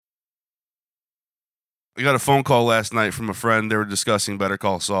got a phone call last night from a friend. They were discussing Better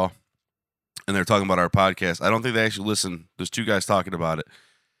Call Saul, and they're talking about our podcast. I don't think they actually listen. There's two guys talking about it.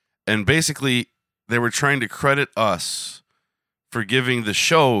 And basically, they were trying to credit us for giving the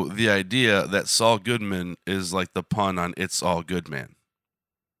show the idea that Saul Goodman is like the pun on It's All Good Man.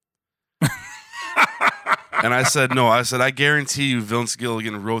 And I said, no. I said, I guarantee you Vince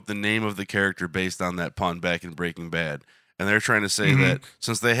Gilligan wrote the name of the character based on that pun back in Breaking Bad. And they're trying to say that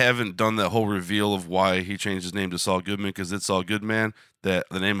since they haven't done that whole reveal of why he changed his name to Saul Goodman, because It's All Good Man, that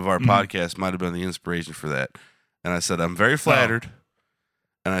the name of our podcast might have been the inspiration for that. And I said, I'm very flattered,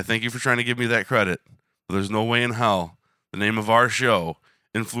 and I thank you for trying to give me that credit. But there's no way in hell the name of our show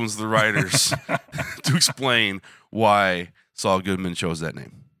influenced the writers to explain why Saul Goodman chose that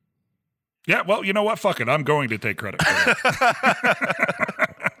name. Yeah, well, you know what? Fuck it. I'm going to take credit for that.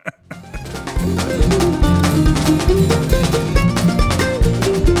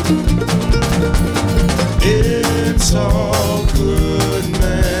 It's all good,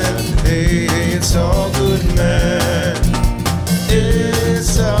 man. Hey, it's all good, man.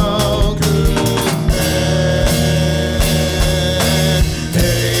 It's all good, man.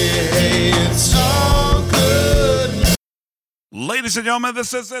 Hey, it's all good. Ladies and gentlemen,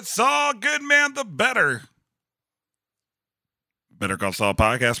 this is It's All Good Man, the Better Call Saul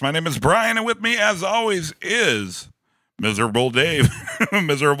podcast. My name is Brian, and with me, as always, is Miserable Dave.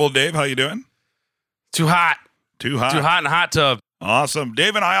 Miserable Dave, how you doing? Too hot. Too hot. Too hot in the hot tub. Awesome.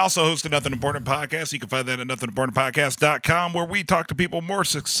 Dave and I also host a Nothing Important podcast. You can find that at nothingimportantpodcast.com, where we talk to people more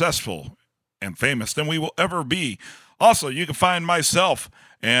successful and famous than we will ever be. Also, you can find myself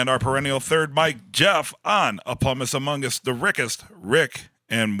and our perennial third Mike, Jeff, on A Plumbus Among Us, the Rickest Rick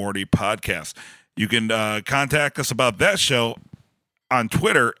and Morty podcast. You can contact us about that show on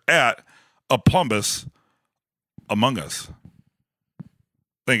Twitter at A Plumbus Among Us.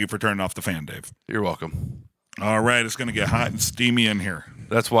 Thank you for turning off the fan, Dave. You're welcome. All right, it's going to get hot and steamy in here.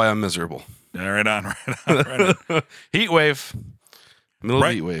 That's why I'm miserable. Yeah, right on. Heat wave. Middle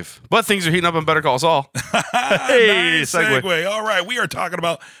of heat wave. But things are heating up on Better Call Saul. Hey, nice segue. All right, we are talking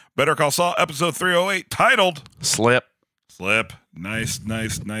about Better Call Saul, episode 308, titled Slip. Nice.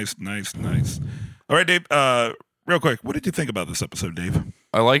 All right, Dave, real quick, what did you think about this episode, Dave?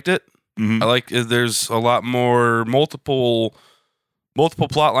 I liked it. I like there's a lot more multiple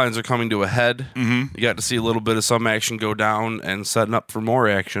plot lines are coming to a head. You got to see a little bit of some action go down and setting up for more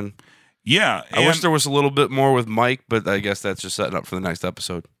action. Yeah. I wish there was a little bit more with Mike, but I guess that's just setting up for the next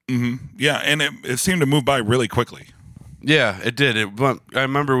episode. Yeah, and it seemed to move by really quickly. Yeah, it did. I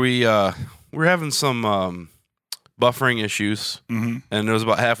remember we were having some buffering issues, and it was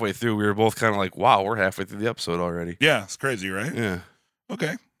about halfway through. We were both kind of like, wow, we're halfway through the episode already. Yeah, it's crazy, right? Yeah.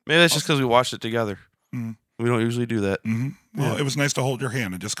 Okay. Maybe that's just because we watched it together. We don't usually do that. Well, it was nice to hold your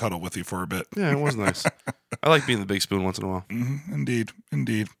hand and just cuddle with you for a bit. Yeah, it was nice. I like being the big spoon once in a while. Indeed.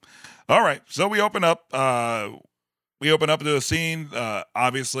 All right, so we open up. To a scene.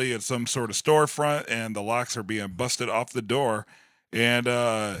 Obviously, it's some sort of storefront, and the locks are being busted off the door. And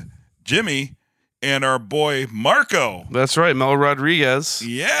Jimmy and our boy Marco. That's right, Mel Rodriguez.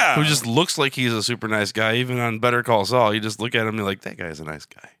 Yeah, who just looks like he's a super nice guy. Even on Better Call Saul, you just look at him and you're like, that guy's a nice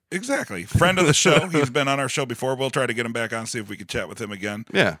guy. Exactly. Friend of the show. He's been on our show before. We'll try to get him back on, see if we can chat with him again.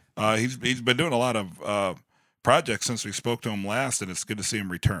 Yeah. He's been doing a lot of projects since we spoke to him last, and it's good to see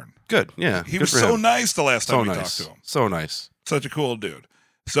him return. Good. Yeah. He was so nice the last time we talked to him. So nice. Such a cool dude.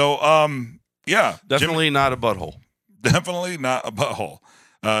 So, yeah. Definitely not a butthole. Definitely not a butthole.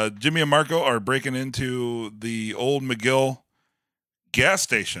 Jimmy and Marco are breaking into the old McGill gas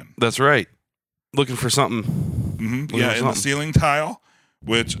station. That's right. Looking for something. Yeah, in the ceiling tile,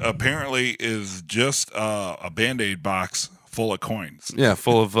 which apparently is just a Band-Aid box full of coins. Yeah,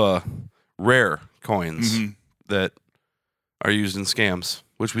 full of rare coins that are used in scams,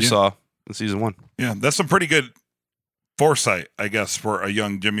 which we saw in season 1. Yeah, that's some pretty good foresight, I guess, for a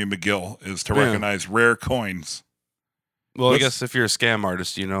young Jimmy McGill, is to recognize rare coins. Well, I guess if you're a scam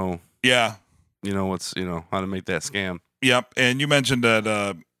artist, you know. Yeah. You know how to make that scam. Yep, and you mentioned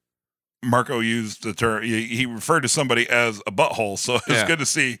that Marco used the term, he referred to somebody as a butthole, so it's good to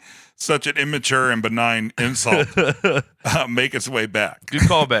see such an immature and benign insult make its way back. Good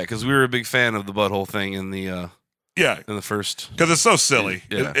callback, because we were a big fan of the butthole thing in the in the first. Because it's so silly.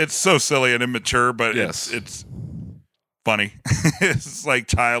 Yeah. It's so silly and immature, but yes. it's funny. It's like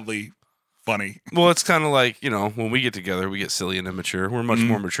childly funny. Well, it's kind of like, when we get together, we get silly and immature. We're much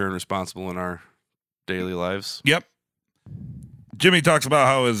more mature and responsible in our daily lives. Yep. Jimmy talks about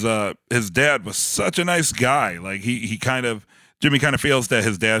how his dad was such a nice guy. Like Jimmy kind of feels that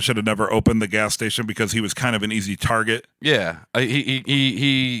his dad should have never opened the gas station because he was kind of an easy target. Yeah,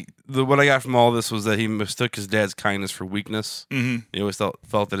 the what I got from all this was that he mistook his dad's kindness for weakness. Mm-hmm. He always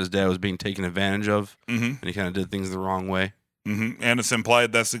felt that his dad was being taken advantage of, Mm-hmm. and he kind of did things the wrong way. Mm-hmm. And it's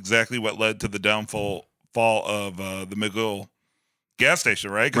implied that's exactly what led to the downfall of the McGill gas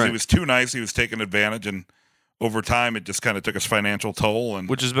station, right? Because he Right. was too nice. He was taking advantage, and over time, it just kind of took his financial toll. And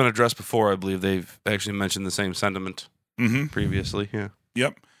Which has been addressed before. I believe they've actually mentioned the same sentiment mm-hmm. previously. Yeah.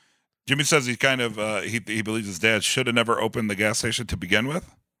 Yep. Jimmy says he kind of he believes his dad should have never opened the gas station to begin with.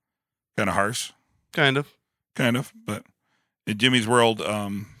 Kind of harsh, Kind of. but in Jimmy's world,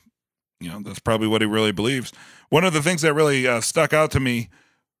 that's probably what he really believes. One of the things that really stuck out to me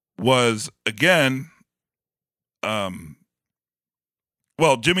was, again,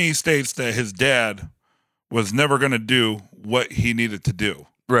 Jimmy states that his dad was never going to do what he needed to do,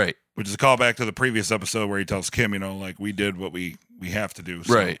 Right. which is a callback to the previous episode where he tells Kim, like, we did what we have to do.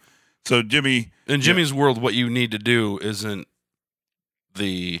 So, Right. So Jimmy, In Jimmy's world, what you need to do isn't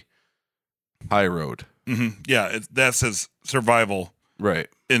the high road. mm-hmm, that's his survival Right.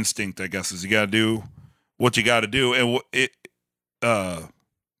 instinct, I guess, is you got to do what you got to do. And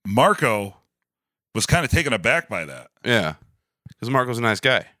Marco was kind of taken aback by that. Yeah. Because Marco's a nice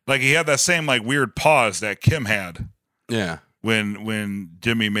guy. Like, he had that same, like, weird pause that Kim had Yeah. when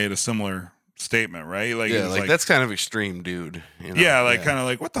Jimmy made a similar statement, right? Like, it Yeah, was like that's kind of extreme, dude. You know? yeah, like kind of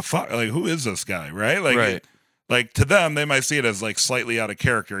like, what the fuck? Like, who is this guy, right? Like, Right. like to them, they might see it as like slightly out of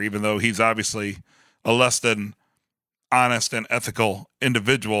character, even though he's obviously a less than honest and ethical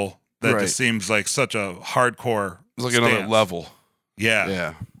individual that Right. just seems like such a hardcore. It's like another stance. level.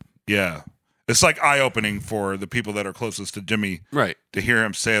 Yeah. It's like eye-opening for the people that are closest to Jimmy Right. to hear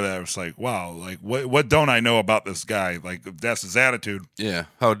him say that. It's like, wow, like what don't I know about this guy? Like, if that's his attitude. Yeah.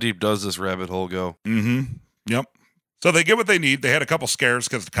 How deep does this rabbit hole go? Mm-hmm. Yep. So they get what they need. They had a couple scares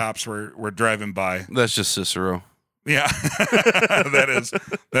because the cops were driving by. That's just Cicero. Yeah,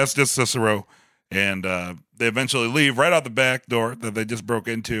 that's just Cicero. And they eventually leave right out the back door that they just broke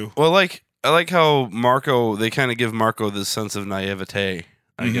into. Well, I like how Marco, they kind of give Marco this sense of naivete,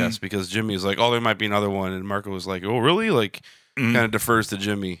 I Mhm. guess, because Jimmy's like, oh, there might be another one. And Marco was like, oh, really? Like, Mhm. kind of defers to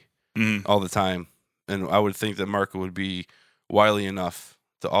Jimmy Mhm. all the time. And I would think that Marco would be wily enough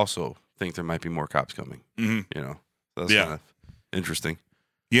to also think there might be more cops coming, Mhm. you know? So that's Yeah. kind of interesting.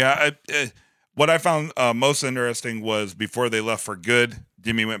 Yeah, what I found most interesting was before they left for good,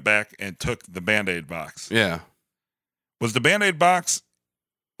 Jimmy went back and took the Band-Aid box. Yeah. Was the Band-Aid box,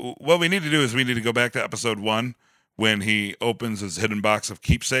 what we need to do is we need to go back to episode 1 when he opens his hidden box of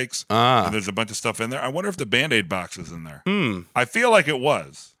keepsakes. Ah. And there's a bunch of stuff in there. I wonder if the Band-Aid box is in there. Hmm. I feel like it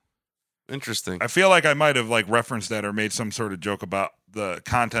was. Interesting. I feel like I might have like referenced that or made some sort of joke about the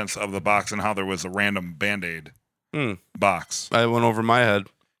contents of the box and how there was a random Band-Aid box. I went over my head.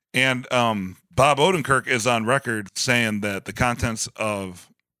 And Bob Odenkirk is on record saying that the contents of,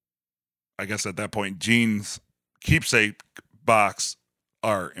 I guess at that point, Gene's keepsake box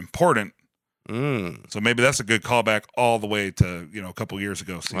are important. So maybe that's a good callback all the way to, a couple years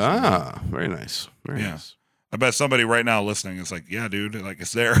ago. Season one. Very nice. Very Yeah. nice. I bet somebody right now listening is like, yeah, dude, like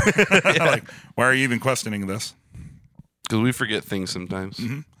it's there. Like, why are you even questioning this? Because we forget things sometimes.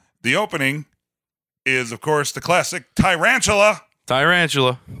 Mhm. The opening is, of course, the classic Tarantula.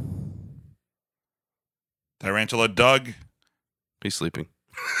 Tarantula. Tarantula Doug He's sleeping.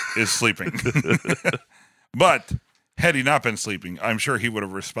 is sleeping. But had he not been sleeping, I'm sure he would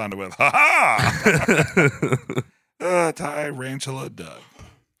have responded with, ha-ha! Tarantula Doug.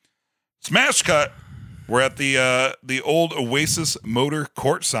 Smash cut. We're at the old Oasis Motor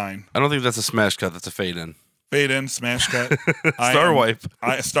Court sign. I don't think that's a smash cut. That's a fade in. Fade in, smash cut. Star wipe.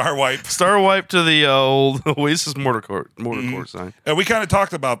 Star wipe. Star wipe to the old Oasis motor court sign. And we kind of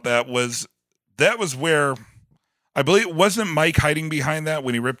talked about that was where I believe wasn't Mike hiding behind that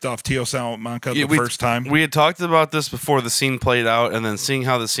when he ripped off Tio Salamanca the first time? We had talked about this before the scene played out, and then seeing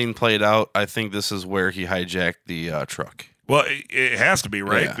how the scene played out, I think this is where he hijacked the truck. Well, it has to be,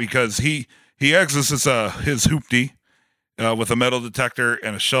 right? Yeah. Because he exits his hoopty with a metal detector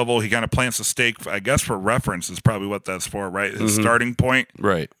and a shovel. He kind of plants a stake, I guess for reference is probably what that's for, right? His starting point.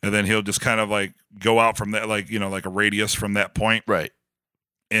 Right. And then he'll just kind of like go out from that, like, like a radius from that point. Right.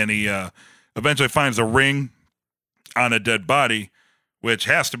 And he eventually finds a ring on a dead body, which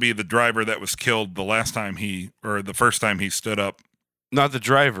has to be the driver that was killed the first time he stood up. Not the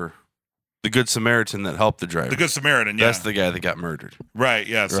driver. The Good Samaritan that helped the driver. The Good Samaritan, yeah. That's the guy that got murdered. Right,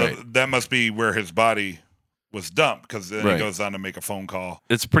 yeah. So Right. that must be where his body was dumped, because then Right. he goes on to make a phone call.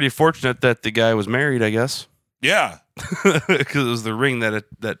 It's pretty fortunate that the guy was married, I guess. Yeah. Because it was the ring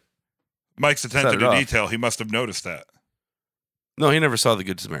that Mike's attention Set it to off. detail, he must have noticed that. No, he never saw the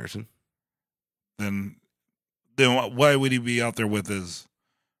Good Samaritan. Then why would he be out there with his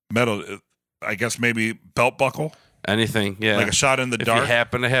metal. I guess maybe belt buckle, Anything, yeah. like a shot in the if dark. you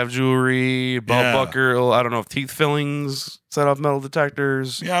happen to have jewelry, belt buckle, I don't know if teeth fillings set off metal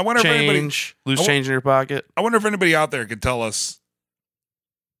detectors. Yeah, I wonder if anybody loose change in your pocket. I wonder if anybody out there could tell us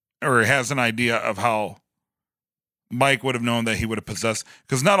or has an idea of how Mike would have known that he would have possessed,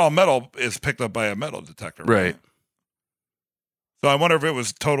 because not all metal is picked up by a metal detector. Right. So I wonder if it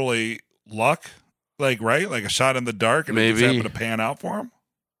was totally luck, like a shot in the dark and it just Maybe. happened to pan out for him.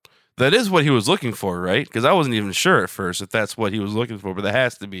 That is what he was looking for, right? Because I wasn't even sure at first if that's what he was looking for, but that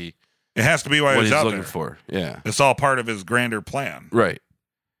has to be It has to be why he what was he's out looking there. for. Yeah. It's all part of his grander plan. Right.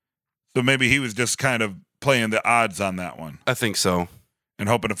 So maybe he was just kind of playing the odds on that one I think so. and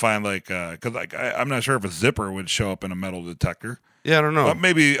hoping to find because I'm not sure if a zipper would show up in a metal detector. Yeah, I don't know. But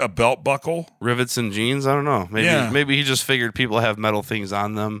maybe a belt buckle. Rivets and jeans, I don't know. Maybe he just figured people have metal things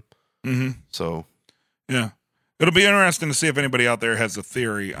on them. Mm-hmm. So Yeah. It'll be interesting to see if anybody out there has a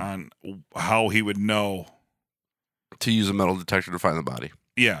theory on how he would know. to use a metal detector to find the body.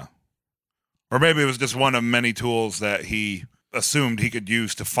 Yeah. Or maybe it was just one of many tools that he assumed he could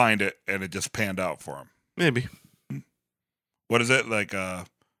use to find it, and it just panned out for him. Maybe. What is it? Like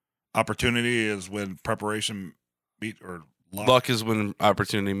opportunity is when preparation meet or luck. Luck is when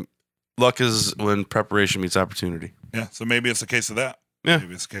preparation meets opportunity. Yeah. So maybe it's a case of that. Yeah.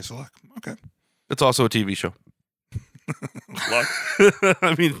 Maybe it's a case of luck. Okay. It's also a TV show. Luck.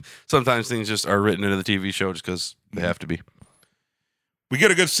 I mean, sometimes things just are written into the TV show just because they have to be. We get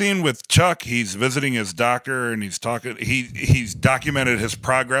a good scene with Chuck. He's visiting his doctor and he's talking. He's documented his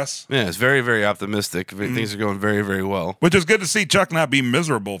progress, Yeah, it's very, very optimistic. Things are going very, very well. which is good to see Chuck not be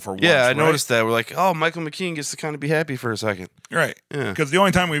miserable for once. Yeah, I right? noticed that. We're like, oh, Michael McKean gets to kind of be happy for a second. Right. Yeah. Because the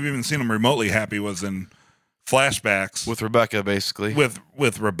only time we've even seen him remotely happy was in flashbacks With Rebecca, basically.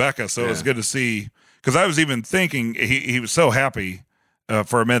 with Rebecca. So it was Yeah. good to see. Because I was even thinking he was so happy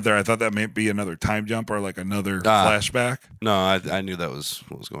for a minute there. I thought that might be another time jump or like another flashback, No, I knew that was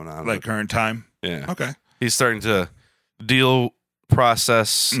what was going on. like current time. yeah. Okay. He's starting to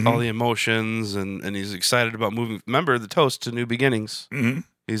process all the emotions, and he's excited about moving. Remember the toast to new beginnings. Mm-hmm.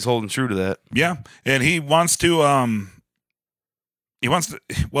 He's holding true to that. Yeah, and he wants to.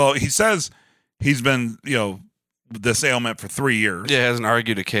 Well, he says he's been this ailment for 3 years. Yeah, hasn't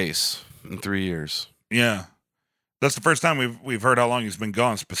argued a case in 3 years. Yeah. That's the first time we've heard how long he's been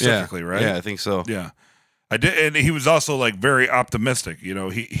gone specifically, right? Yeah, I think so. Yeah. I did, and he was also like very optimistic.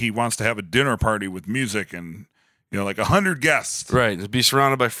 He wants to have a dinner party with music and like 100 guests. Right, just be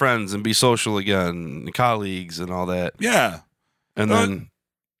surrounded by friends and be social again, and colleagues and all that. Yeah. And then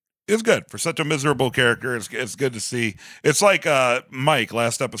It's good for such a miserable character. It's good to see. It's like Mike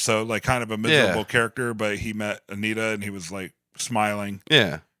last episode, like kind of a miserable character, but he met Anita and he was like smiling,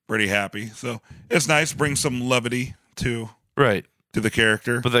 pretty happy. So it's nice. Bring some levity to the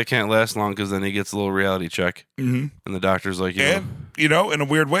character. But that can't last long because then he gets a little reality check, and the doctor's like, in a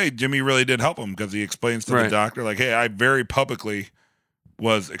weird way, Jimmy really did help him because he explains to the doctor, like, hey, I very publicly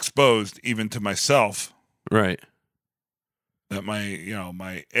was exposed even to myself. Right. That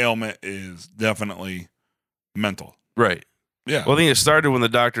my ailment is definitely mental. Right. Yeah. Well, I think it started when the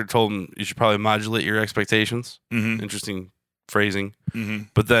doctor told him you should probably modulate your expectations. Mm-hmm. Interesting phrasing. Mm-hmm.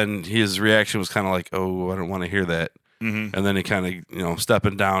 But then his reaction was kind of like, oh, I don't want to hear that. Mm-hmm. And then he kind of,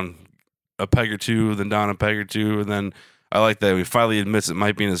 stepping down a peg or two, then down a peg or two. And then I like that he finally admits it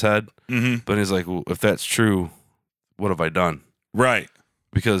might be in his head. Mm-hmm. But he's like, well, if that's true, what have I done? Right.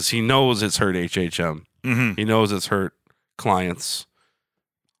 Because he knows it's hurt HHM. Mm-hmm. He knows it's hurt clients.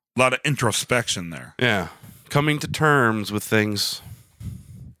 A lot of introspection there. Yeah. Coming to terms with things.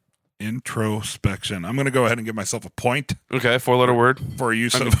 Introspection. I'm going to go ahead and give myself a point Okay, 4-letter word. for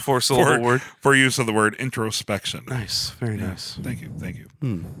use of 4-syllable word. for use of the word introspection. Nice. Very Yeah. nice. Thank you.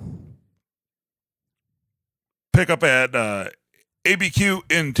 Hmm. Pick up at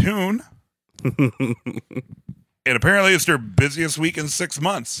ABQ in Tune. And apparently it's their busiest week in 6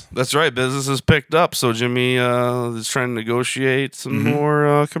 months. That's right. Business has picked up, so Jimmy is trying to negotiate some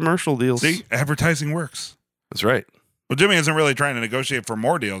more commercial deals. See, advertising works. That's right. Well, Jimmy isn't really trying to negotiate for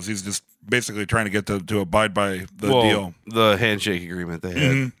more deals. He's just basically trying to get to abide by the deal. The handshake agreement they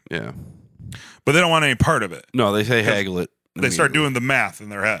had. Yeah. But they don't want any part of it. No, they say haggle it. They start doing the math in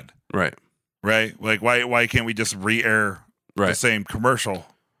their head. Right. Right? Like, why can't we just re-air the Right. same commercial?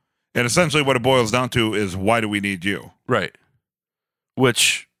 And essentially what it boils down to is, why do we need you? Right.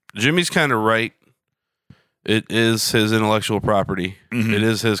 Which Jimmy's kind of right. It is his intellectual property. Mhm. It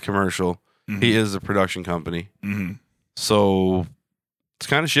is his commercial. Mhm. He is the production company. Mm-hmm. So it's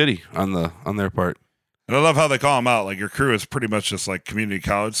kind of shitty on their part. And I love how they call them out. Like, your crew is pretty much just like community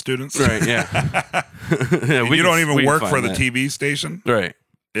college students. Right, yeah. Yeah, You don't even we can work find for the that. TV station. Right.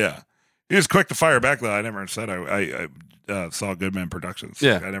 Yeah. He was quick to fire back, though. I never said I saw Goodman Productions.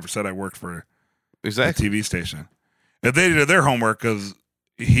 Yeah. I never said I worked for Exactly. a TV station. If they did their homework, because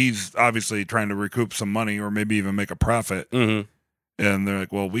he's obviously trying to recoup some money or maybe even make a profit. Mm-hmm. And they're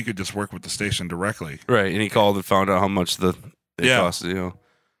like, well, we could just work with the station directly. Right. And he called and found out how much it cost, you know.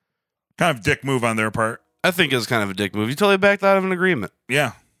 Kind of dick move on their part. I think it's kind of a dick move. You totally backed out of an agreement.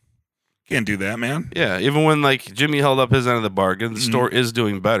 Yeah. Can't do that, man. Yeah. Even when, like, Jimmy held up his end of the bargain, the store is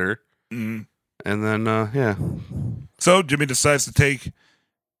doing better. Mm-hmm. And then, yeah. So Jimmy decides to take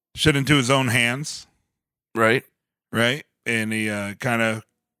shit into his own hands. Right. Right. And he kind of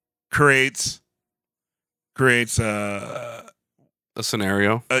creates A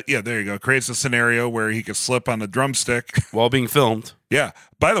scenario. Yeah, there you go. Creates a scenario where he could slip on the drumstick. While being filmed. Yeah.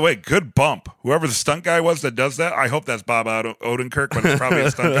 By the way, good bump. Whoever the stunt guy was that does that, I hope that's Bob Odenkirk, but it's probably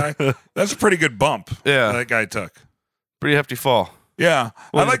a stunt guy. That's a pretty good bump. Yeah. That guy took. Pretty hefty fall. Yeah.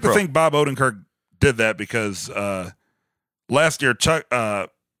 Well, I like to think Bob Odenkirk did that because last year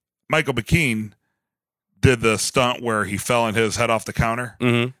Michael McKean did the stunt where he fell and hit his head off the counter,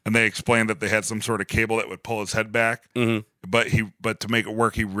 and they explained that they had some sort of cable that would pull his head back. But to make it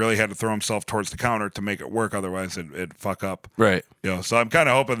work, he really had to throw himself towards the counter to make it work. Otherwise, it'd fuck up. Right. You know. So I'm kind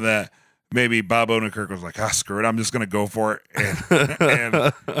of hoping that maybe Bob Odenkirk was like, screw it, I'm just gonna go for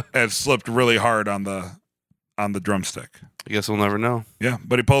it, and slipped really hard on the drumstick. I guess we'll never know. Yeah,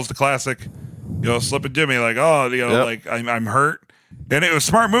 but he pulls the classic, slipping Jimmy like, like I'm hurt. And it was a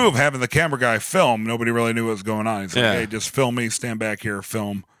smart move having the camera guy film. Nobody really knew what was going on. He's like, hey, just film me, stand back here,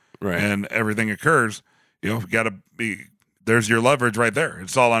 film. Right. And everything occurs. Gotta be, there's your leverage right there.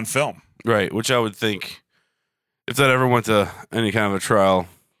 It's all on film. Right. Which I would think if that ever went to any kind of a trial,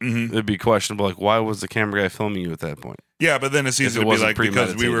 it'd be questionable. Like, why was the camera guy filming you at that point? Yeah, but then it's easy to be like,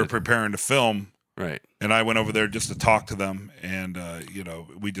 because we were preparing to film. Right. And I went over there just to talk to them. And,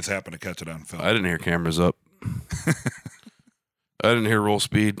 we just happened to catch it on film. I didn't hear cameras up. I didn't hear roll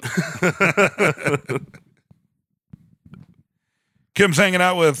speed. Kim's hanging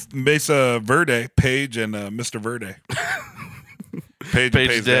out with Mesa Verde, Paige, and Mr. Verde.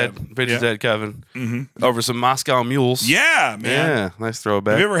 Paige's dad. Paige's dad, Kevin. Over some Moscow mules. Yeah, man. Yeah, nice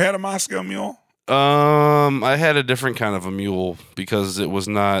throwback. Have you ever had a Moscow mule? I had a different kind of a mule because it was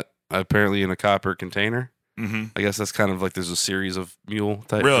not apparently in a copper container. I guess that's kind of like there's a series of mule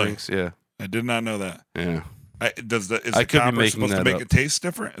type things. Yeah. I did not know that. Yeah. Is the copper supposed to make it taste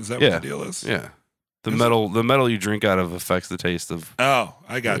different? Is that what the deal is? Yeah. The metal you drink out of affects the taste of. Oh,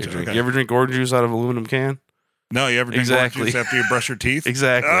 I got you. Okay. You ever drink orange juice out of an aluminum can? No, you ever drink orange juice after you brush your teeth?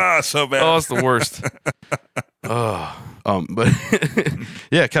 Exactly. So bad. Oh, it's the worst. But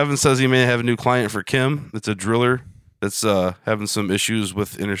yeah, Kevin says he may have a new client for Kim. It's a driller that's having some issues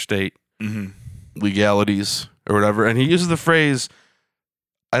with interstate legalities or whatever, and he uses the phrase,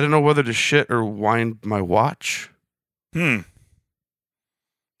 I don't know whether to shit or wind my watch. I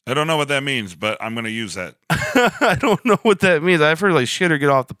don't know what that means, but I'm going to use that. I don't know what that means. I've heard like shit or get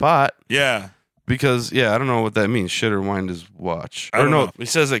off the pot. Yeah. Because, I don't know what that means. Shit or wind his watch. I don't know. He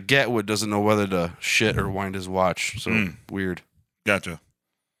says that Gatwood doesn't know whether to shit or wind his watch. So weird. Gotcha.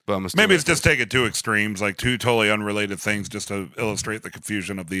 But maybe it's just take it two extremes, like two totally unrelated things just to illustrate the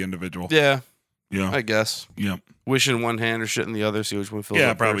confusion of the individual. Yeah. Yeah. I guess. Yep. Wish in one hand or shit in the other, see which one fills up.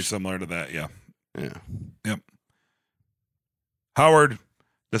 Yeah, probably first. similar to that. Yeah. Yeah. Yep. Howard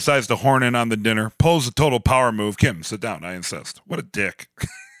decides to horn in on the dinner, pulls a total power move. Kim, sit down. I insist. What a dick.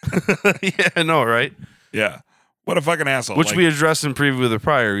 Yeah, I know, right? Yeah. What a fucking asshole. Which we addressed in preview of the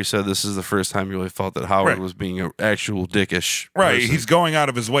prior. He said this is the first time he really felt that Howard was being an actual dickish Right. person. He's going out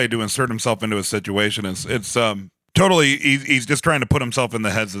of his way to insert himself into a situation. It's totally, he's just trying to put himself in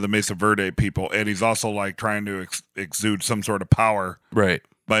the heads of the Mesa Verde people, and he's also like trying to exude some sort of power, right,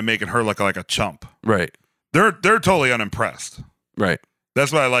 by making her look like a chump. Right. They're totally unimpressed. Right.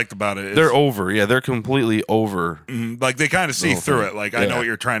 That's what I liked about it. They're over. Yeah, they're completely over. Like they kind of see through it. Like I know what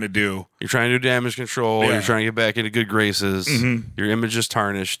you're trying to do. You're trying to do damage control. Yeah. You're trying to get back into good graces. Your image is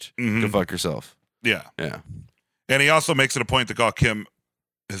tarnished. Go fuck yourself. Yeah. Yeah. And he also makes it a point to call Kim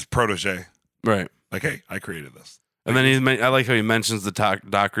his protege. Right. Like, hey, I created this. And then I like how he mentions the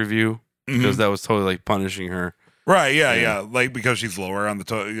doc review because that was totally like punishing her. Right. Yeah. Like because she's lower on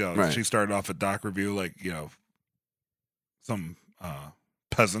the right. She started off at doc review like some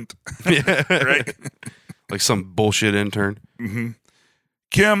peasant. Yeah. Right. Like some bullshit intern.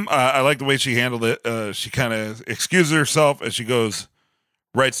 Kim, I like the way she handled it. She kind of excuses herself as she goes,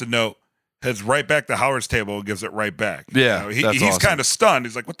 writes a note, heads right back to Howard's table and gives it right back. Yeah, he's awesome. kind of stunned.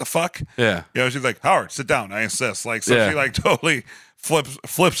 He's like, "What the fuck?" Yeah. She's like, "Howard, sit down. I insist." Like, so she like totally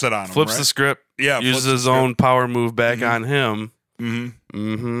flips it on him. Flips right? the script. Yeah. Uses his own power move back on him.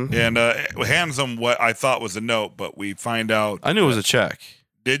 and hands him what I thought was a note, but we find out. I knew it was a check.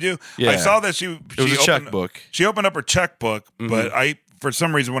 Did you? Yeah. I saw that it was a checkbook. She opened up her checkbook, but for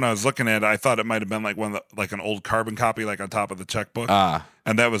some reason, when I was looking at it, I thought it might have been like like an old carbon copy, like on top of the checkbook.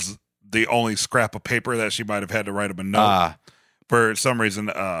 And that was the only scrap of paper that she might have had to write him a note. For some reason,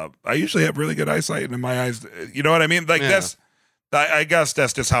 I usually have really good eyesight, and in my eyes, you know what I mean? Like I guess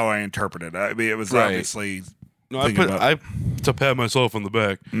that's just how I interpret it. I mean, it was obviously. No, I to pat myself on the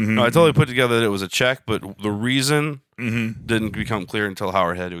back. No, I totally put together that it was a check, but the reason didn't become clear until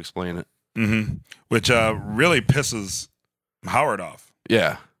Howard had to explain it. Which really pisses Howard off.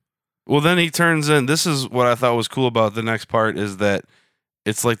 Yeah. Well, then he turns in. This is what I thought was cool about the next part is that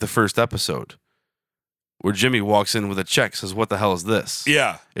it's like the first episode where Jimmy walks in with a check, says, "What the hell is this?"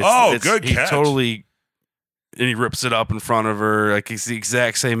 Yeah. Good he catch. Totally. And he rips it up in front of her. Like it's the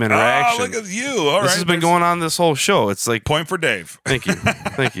exact same interaction. Oh, look at you. All this has been going on this whole show. It's like point for Dave. Thank you.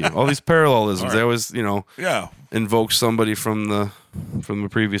 Thank you. All these parallelisms. They always, invoke somebody from the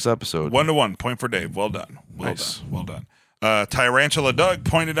previous episode. 1-1. Point for Dave. Well done. Well done. Tyrantula Doug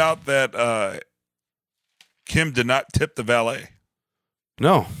pointed out that Kim did not tip the valet.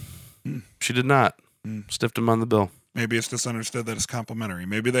 No. She did not. Stiffed him on the bill. Maybe it's just understood that it's complimentary.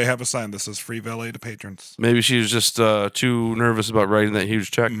 Maybe they have a sign that says free valet to patrons. Maybe she was just too nervous about writing that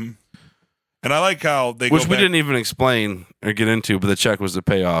huge check. And I like how they Which we didn't even explain or get into, but the check was to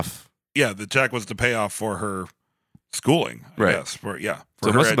pay off. Yeah, the check was to pay off for her schooling. Right. Yes. So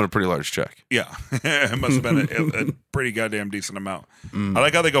it must have been a pretty large check. Yeah. It must have been a pretty goddamn decent amount. I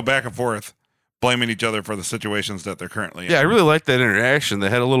like how they go back and forth, blaming each other for the situations that they're currently in. Yeah, I really liked that interaction.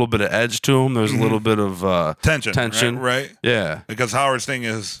 They had a little bit of edge to them. There was a little bit of tension. Right? Yeah. Because Howard's thing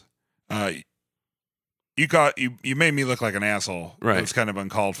is, you made me look like an asshole. Right. It was kind of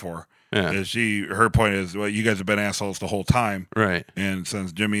uncalled for. Yeah. Her point is, well, you guys have been assholes the whole time. Right. And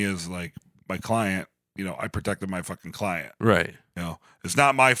since Jimmy is like my client, I protected my fucking client. Right. It's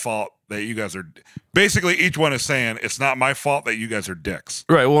not my fault that you guys are. Basically, each one is saying it's not my fault that you guys are dicks.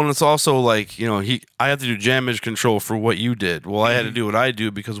 Right. Well, and it's also like I have to do damage control for what you did. Well, I had to do what I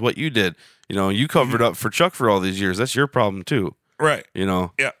do because what you did. You covered up for Chuck for all these years. That's your problem too. Right.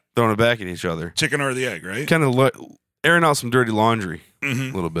 Yeah. Throwing it back at each other. Chicken or the egg, right? Kind of airing out some dirty laundry a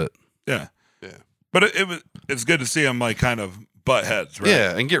little bit. Yeah. Yeah. But it's good to see them like kind of butt heads, right?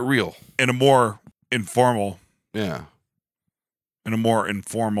 Yeah, and get real in a more informal. Yeah. In a more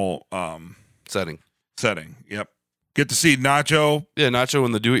informal setting. Yep. Get to see Nacho. Yeah, Nacho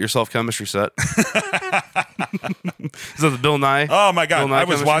in the do-it-yourself chemistry set. Is that the Bill Nye? Oh my God. Nye I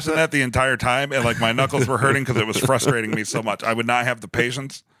was watching set? that the entire time and like my knuckles were hurting because it was frustrating me so much. I would not have the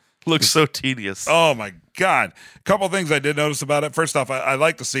patience. Looks so tedious. Oh my God. A couple of things I did notice about it. First off, I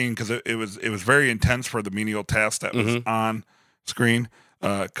like the scene because it was very intense for the menial task that was on screen.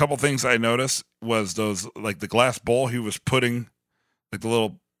 A couple things I noticed was those like the glass bowl he was putting, like the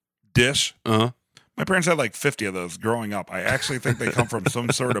little dish. My parents had like 50 of those growing up. I actually think they come from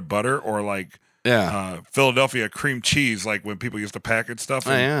some sort of butter or like Philadelphia cream cheese, like when people used to package stuff.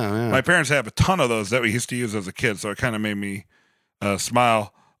 My parents have a ton of those that we used to use as a kid, so it kind of made me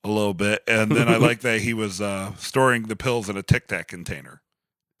smile a little bit. And then I like that he was storing the pills in a Tic Tac container.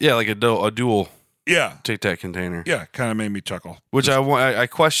 Yeah, like a dual. Yeah, Tic Tac container. Yeah, kind of made me chuckle. Which I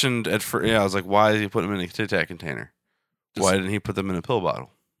questioned at first. Yeah, I was like, why did he put them in a Tic Tac container? Why didn't he put them in a pill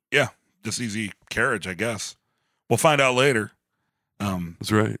bottle? Yeah, just easy carriage, I guess. We'll find out later.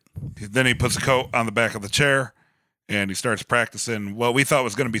 That's right. Then he puts a coat on the back of the chair, and he starts practicing what we thought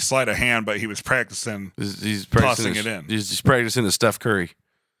was going to be sleight of hand, but he was practicing. He's tossing it in. He's practicing his Steph Curry.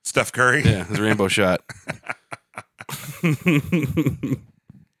 Steph Curry? Yeah, his rainbow shot.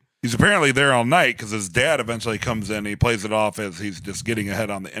 He's apparently there all night because his dad eventually comes in and he plays it off as he's just getting ahead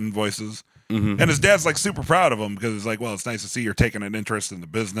on the invoices. And his dad's like super proud of him because he's like, well, it's nice to see you're taking an interest in the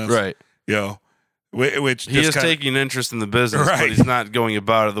business. Right. Which he is taking an interest in the business, but he's not going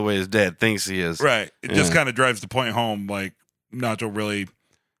about it the way his dad thinks he is. Right. It just kind of drives the point home like Nacho really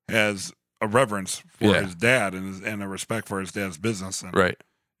has a reverence for his dad and a respect for his dad's business.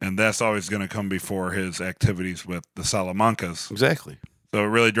 And that's always going to come before his activities with the Salamancas. Exactly. So it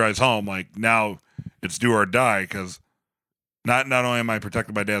really drives home, like, now it's do or die, because not only am I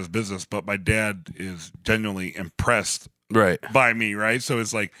protecting my dad's business, but my dad is genuinely impressed by me, right? So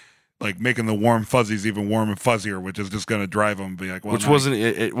it's like making the warm fuzzies even warm and fuzzier, which is just going to drive him be like, well, which wasn't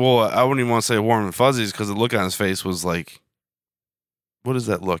it. Well, I wouldn't even want to say warm and fuzzies because the look on his face was like, what does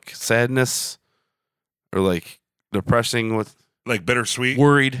that look? Sadness or like depressing with like bittersweet,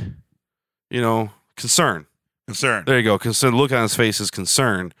 worried, concern. There you go. Concern. Look on his face is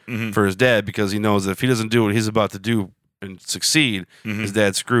concern for his dad because he knows that if he doesn't do what he's about to do and succeed, his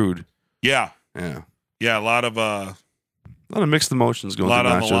dad's screwed. Yeah. Yeah. Yeah, a lot of mixed emotions going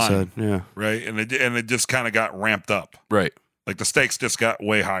through Nacho's head. Yeah. Right. And it just kind of got ramped up. Right. Like the stakes just got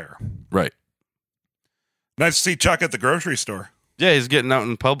way higher. Right. Nice to see Chuck at the grocery store. Yeah, he's getting out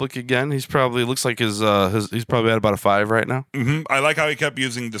in public again. He's probably looks like he's probably at about a 5 right now. Mm-hmm. I like how he kept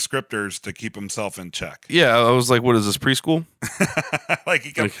using descriptors to keep himself in check. Yeah, I was like, what is this, preschool? Like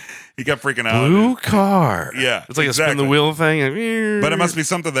he kept freaking out. Blue car. Yeah, it's like a spin the wheel thing. But it must be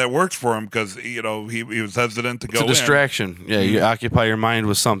something that works for him because he was hesitant to go. It's a distraction. Yeah, you occupy your mind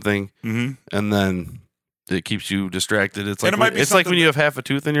with something, and then it keeps you distracted. It's like when you have half a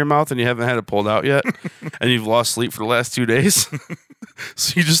tooth in your mouth and you haven't had it pulled out yet, and you've lost sleep for the last 2 days.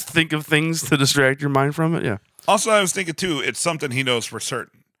 So you just think of things to distract your mind from it. Yeah. Also, I was thinking too, it's something he knows for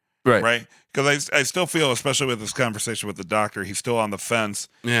certain. Right. Right. Because I still feel, especially with this conversation with the doctor, he's still on the fence.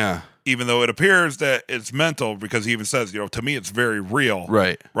 Yeah. Even though it appears that it's mental, because he even says, to me, it's very real.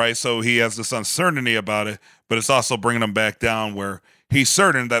 Right. Right. So he has this uncertainty about it, but it's also bringing him back down where he's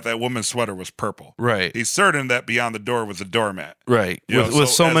certain that woman's sweater was purple. Right. He's certain that beyond the door was a doormat. Right. With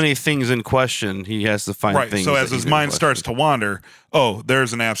so many things in question, he has to find things. So as his mind starts to wander,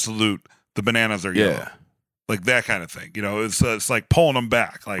 there's an absolute, the bananas are yellow. Like that kind of thing. It's like pulling him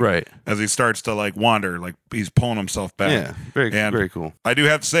back. Like right. As he starts to like wander, like he's pulling himself back. Yeah. Very cool. I do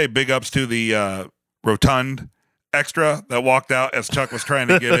have to say big ups to the rotund extra that walked out as Chuck was trying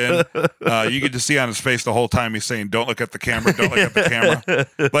to get in. You could just see on his face the whole time he's saying, "Don't look at the camera. Don't look at the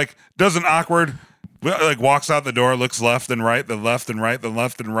camera." Like does an awkward, like walks out the door, looks left and right, then left and right, then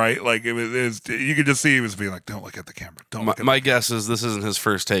left and right. Like it was you could just see he was being like, "Don't look at the camera. Don't." Look at my guess is this isn't his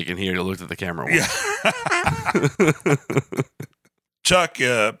first take, and he looked at the camera once. Yeah. Chuck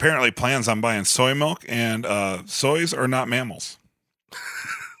apparently plans on buying soy milk, and soys are not mammals.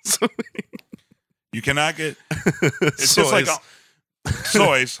 You cannot get. It's just like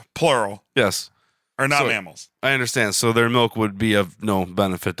soys, plural. Yes, are not mammals. I understand. So their milk would be of no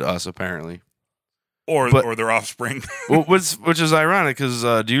benefit to us, apparently, or their offspring. which is ironic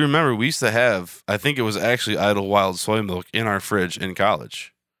because do you remember we used to have? I think it was actually Idlewild soy milk in our fridge in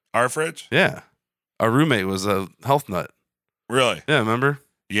college. Our fridge? Yeah, our roommate was a health nut. Really? Yeah, remember?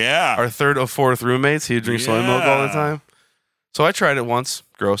 Yeah. Our third or fourth roommates, he'd drink soy milk all the time. So I tried it once.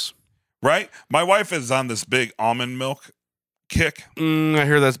 Gross. Right? My wife is on this big almond milk kick. I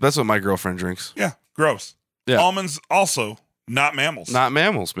hear that's what my girlfriend drinks. Yeah, gross. Yeah. Almonds also not mammals. Not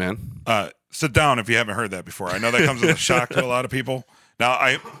mammals, man. Sit down if you haven't heard that before. I know that comes as a shock to a lot of people. Now,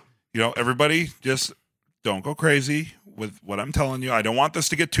 everybody just don't go crazy with what I'm telling you. I don't want this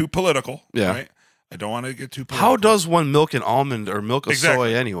to get too political. Yeah. Right? I don't want to get too political. How does one milk an almond or milk a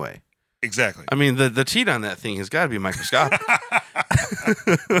soy anyway? Exactly. I mean, the teat on that thing has got to be microscopic.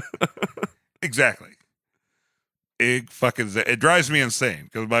 Exactly. It drives me insane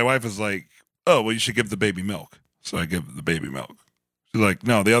because my wife is like, "Oh, well, you should give the baby milk." So I give the baby milk. She's like,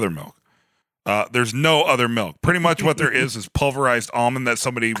 "No, the other milk." There's no other milk. Pretty much what there is pulverized almond that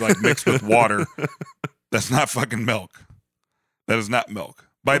somebody like mixed with water. That's not fucking milk. That is not milk.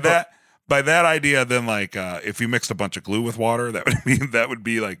 By that idea, then like if you mixed a bunch of glue with water, that would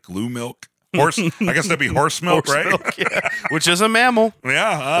be like glue milk. I guess that'd be horse milk, right? Milk, yeah. Which is a mammal.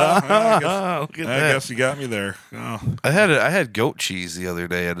 Yeah. I guess you got me there. Oh. I had goat cheese the other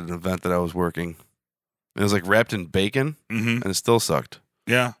day at an event that I was working. It was like wrapped in bacon, and it still sucked.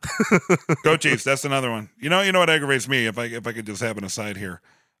 Yeah. Goat cheese. That's another one. You know what aggravates me? If I could just have an aside here,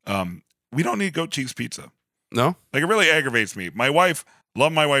 we don't need goat cheese pizza. No, like it really aggravates me.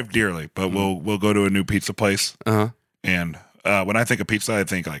 Love my wife dearly, but we'll go to a new pizza place. And when I think of pizza, I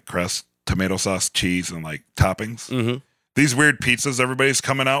think like crust, tomato sauce, cheese, and like toppings. These weird pizzas everybody's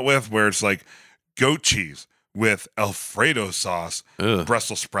coming out with, where it's like goat cheese with Alfredo sauce,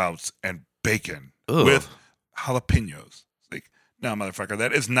 Brussels sprouts, and bacon with jalapenos. Like, no, motherfucker,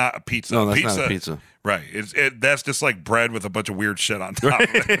 that is not a pizza. No, that's not a pizza. Right. That's just like bread with a bunch of weird shit on top of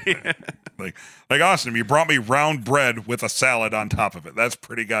it. like Austin, you brought me round bread with a salad on top of it. That's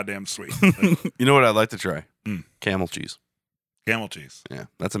pretty goddamn sweet. You know what I'd like to try? Camel cheese. Camel cheese. Yeah,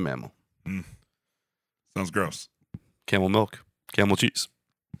 that's a mammal. Sounds gross. Camel milk. Camel cheese.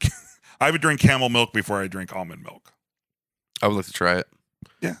 I would drink camel milk before I drink almond milk. I would like to try it.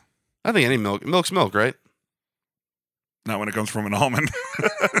 Yeah. I think any milk's milk, right? Not when it comes from an almond.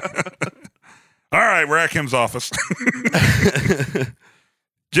 All right, we're at Kim's office.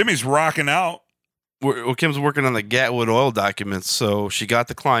 Jimmy's rocking out. Well, Kim's working on the Gatwood oil documents, so she got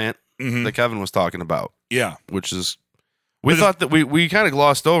the client that Kevin was talking about. Yeah. Which is, we thought that we kind of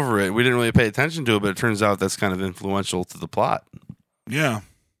glossed over it. We didn't really pay attention to it, but it turns out that's kind of influential to the plot. Yeah.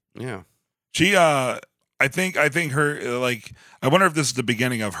 Yeah. She, I I think her like I wonder if this is the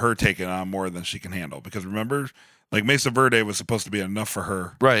beginning of her taking on more than she can handle, because remember, like Mesa Verde was supposed to be enough for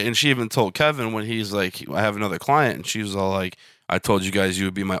her. Right. And she even told Kevin when he's like, I have another client, and she was all like, I told you guys you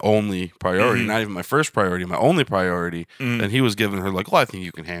would be my only priority, not even my first priority, my only priority. And he was giving her like, well, I think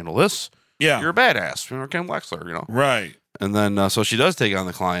you can handle this. Yeah. You're a badass. You're Ken Wexler, you know. Right. And then so she does take on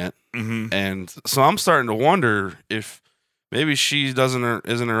the client. And so I'm starting to wonder if maybe she isn't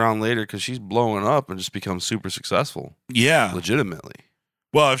around later because she's blowing up and just becomes super successful. Yeah. Legitimately.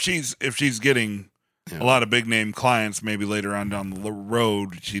 Well, if she's getting a lot of big name clients, maybe later on down the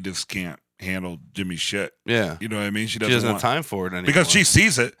road, she just can't handle Jimmy's shit. Yeah. You know what I mean? She She doesn't want, have time for it anymore. because she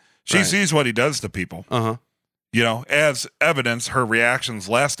sees it. She Right. sees what he does to people. You know, as evidence, her reactions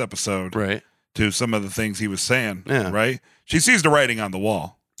last episode Right. to some of the things he was saying. Yeah. Right. She sees the writing on the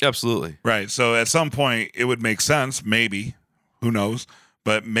wall. Absolutely. Right. So at some point, it would make sense. Maybe, who knows?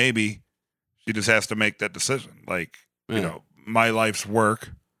 But maybe she just has to make that decision. Like, you know, my life's work.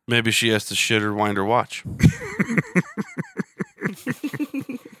 Maybe she has to shit or wind her watch.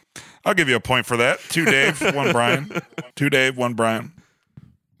 I'll give you a point for that. 2 Dave, 1 Brian. 2 Dave, 1 Brian.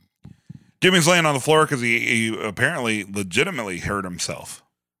 Jimmy's laying on the floor because he apparently legitimately hurt himself.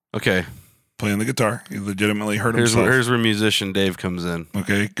 Okay. Playing the guitar. He legitimately hurt himself. Here's where musician Dave comes in.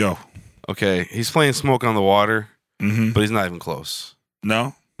 Okay, go. Okay. He's playing Smoke on the Water, but he's not even close.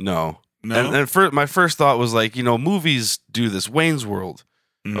 No? No. No? And my first thought was like, you know, movies do this. Wayne's World.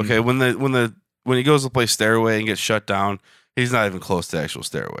 Okay. When he goes to play Stairway and gets shut down, he's not even close to actual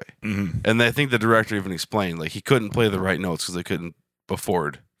Stairway. And I think the director even explained, like, he couldn't play the right notes because they couldn't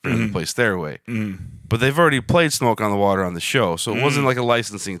afford for him to play Stairway. But they've already played Smoke on the Water on the show, so it wasn't like a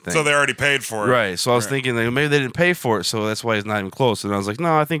licensing thing. So they already paid for it. Right. So I was thinking like, maybe they didn't pay for it, so that's why he's not even close. And I was like,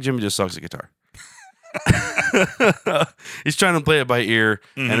 no, I think Jimmy just sucks at guitar. He's trying to play it by ear,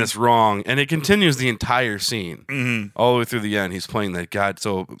 and it's wrong. And it continues the entire scene. All the way through the end, he's playing that God.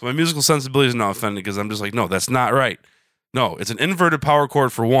 So my musical sensibility is not offended because I'm just like, no, that's not right. No, it's an inverted power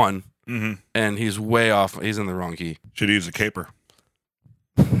chord for one, and he's way off. He's in the wrong key. Should use a caper.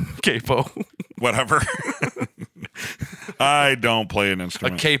 Capo. Whatever. I don't play an A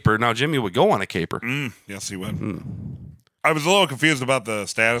instrument. caper. Now, Jimmy would go on a caper. Yes, he would. I was a little confused about the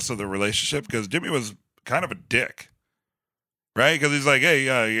status of the relationship because Jimmy was kind of a dick, right? Because he's like,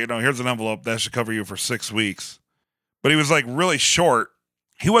 hey, you know, here's an envelope that should cover you for 6 weeks. But he was like really short.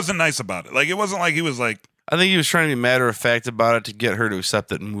 He wasn't nice about it. Like, it wasn't like he was like, I think he was trying to be matter of fact about it to get her to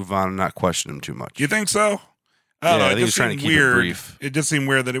accept it and move on and not question him too much. you think so? I don't know. I It think he was just trying to seemed keep it weird. brief. It just seemed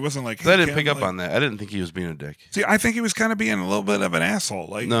weird that it wasn't like, 'Cause I didn't Kim, pick up like- on that. I didn't think he was being a dick. See, I think he was kind of being a little bit of an asshole.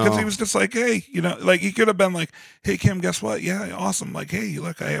 Like, No. because he was just like, hey, you know, like he could have been like, hey, Kim, guess what? Yeah, awesome. Like, hey,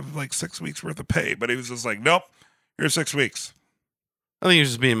 look, I have like 6 weeks worth of pay. But he was just like, nope, here's 6 weeks. I think he was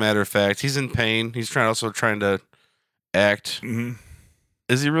just being matter of fact. He's in pain. He's trying to act.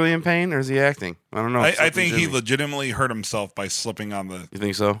 Is he really in pain or is he acting? I don't know. I think he legitimately hurt himself by slipping on the. You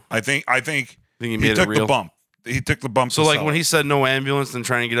think so? I think He he made it took real. the bump. He took the bump. So to like sell when it. he said no ambulance, then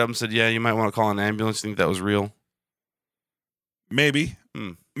trying to get up and said, yeah, you might want to call an ambulance. You think that was real? maybe.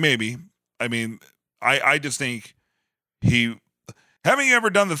 I mean, I just think he. Haven't you ever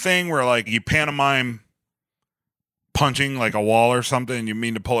done the thing where like you pantomime punching like a wall or something, and you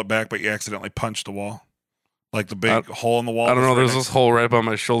mean to pull it back, but you accidentally punch the wall, like the big hole in the wall? I don't know. that's There's right this hole right by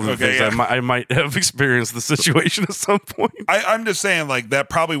my shoulder. Okay, Things yeah. I might have experienced the situation at some point. I'm just saying, like, that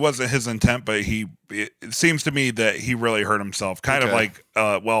probably wasn't his intent, but it seems to me that he really hurt himself. Kind of like,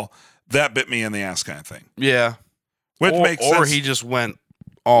 well, that bit me in the ass kind of thing. Yeah. Which makes sense. Or he just went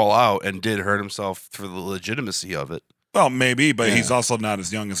all out and did hurt himself for the legitimacy of it. Well, maybe, but Yeah. he's also not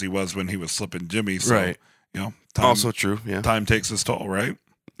as young as he was when he was slipping Jimmy. So, Right. you know, time, Also true. Yeah. time takes its toll, right?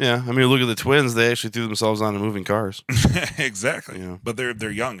 Yeah. I mean, look at the twins. They actually threw themselves onto moving cars. Exactly. Yeah. But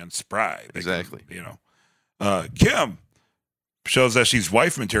they're young and spry. They Exactly. can, you know, Kim shows that she's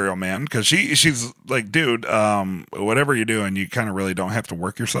wife material, man, because she's like, dude, whatever you're doing, you kind of really don't have to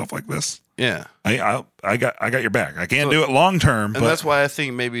work yourself like this. Yeah. I got your back. I can't do it long term, And but that's why I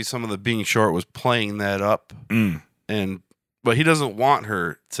think maybe some of the being short was playing that up. But he doesn't want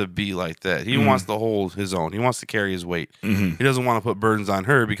her to be like that. He wants to hold his own. He wants to carry his weight. He doesn't want to put burdens on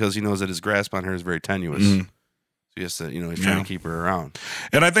her because he knows that his grasp on her is very tenuous. So he has to, he's trying to keep her around.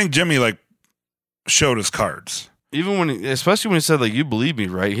 And I think Jimmy like showed his cards. Even especially when he said like, "You believe me,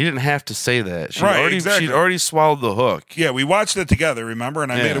 right?" He didn't have to say that. She'd Right, exactly. She'd already swallowed the hook. Yeah, we watched it together, remember?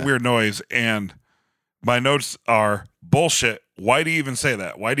 And I made a Yeah. weird noise, and my notes are bullshit. Why do you even say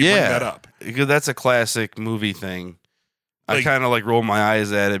that? Why do you bring that up? Because that's a classic movie thing. I Like- kind of like roll my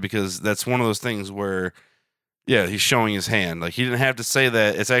eyes at it because that's one of those things where Yeah, he's showing his hand. Like, he didn't have to say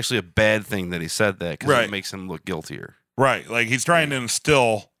that. It's actually a bad thing that he said that because Right. it makes him look guiltier. Right. Like, he's trying to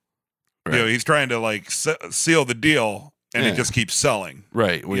instill, Right. he's trying to, like, seal the deal, and Yeah. it just keeps selling.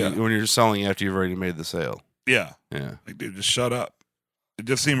 Right. When you're selling after you've already made the sale. Yeah. Yeah. Like, dude, just shut up. It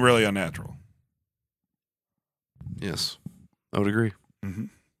just seemed really unnatural. Yes. I would agree. Mm-hmm.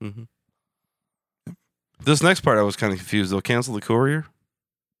 Mm-hmm. This next part I was kind of confused, though. Cancel the courier?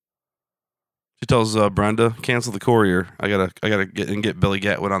 She tells Brenda, cancel the courier. I gotta get Billy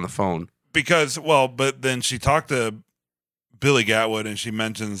Gatwood on the phone. Because, but then she talked to Billy Gatwood, and she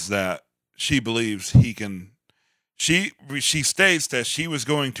mentions that she believes he can. She states that she was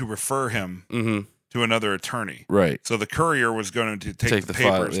going to refer him to another attorney. Right. So the courier was going to take the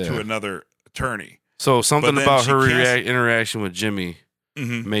papers to another attorney. So something about her interaction with Jimmy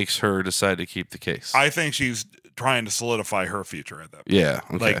makes her decide to keep the case. I think she's trying to solidify her future at that point. Yeah.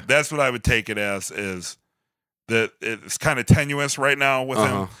 Okay. Like, that's what I would take it as, is that it's kind of tenuous right now with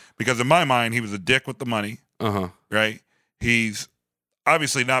him, because in my mind, he was a dick with the money. Right. He's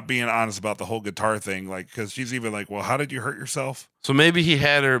obviously not being honest about the whole guitar thing. Like, because she's even like, well, how did you hurt yourself? So maybe he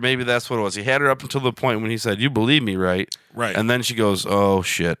had her, maybe that's what it was. He had her up until the point when he said, you believe me, right? Right. And then she goes, oh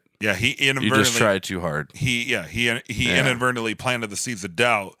shit. Yeah, he inadvertently. You just tried too hard. He inadvertently planted the seeds of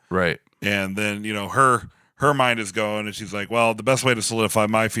doubt. Right. And then, her mind is going, and she's like, well, the best way to solidify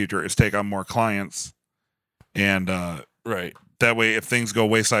my future is take on more clients. And right. That way, if things go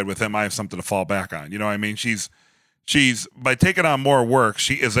wayside with him, I have something to fall back on. You know what I mean? She's by taking on more work,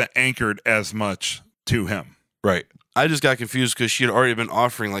 she isn't anchored as much to him. Right. I just got confused because she had already been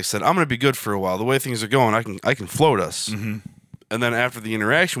offering, like, said, I'm going to be good for a while. The way things are going, I can float us. Mm-hmm. And then after the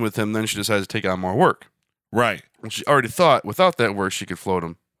interaction with him, then she decides to take on more work. Right. And she already thought without that work she could float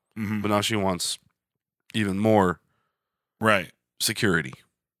him. Mm-hmm. But now she wants even more security.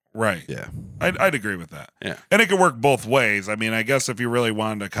 Right. Yeah. I'd agree with that. Yeah. And it could work both ways. I mean, I guess if you really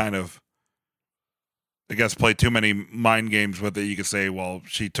wanted to kind of, play too many mind games with it, you could say, well,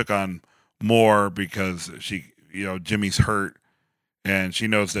 she took on more because Jimmy's hurt, and she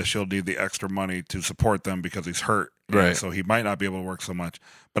knows that she'll need the extra money to support them because he's hurt. Right. So he might not be able to work so much.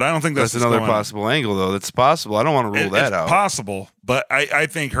 But I don't think that's another possible angle, though. That's possible. I don't want to rule that out. It's possible, but I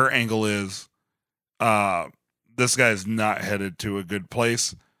think her angle is this guy's not headed to a good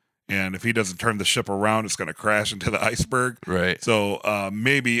place. And if he doesn't turn the ship around, it's going to crash into the iceberg. Right. So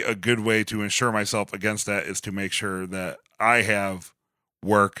maybe a good way to ensure myself against that is to make sure that I have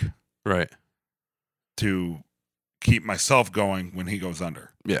work. Right. To keep myself going when he goes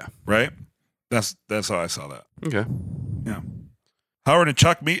under. Yeah. Right? That's how I saw that. Okay. Yeah. Howard and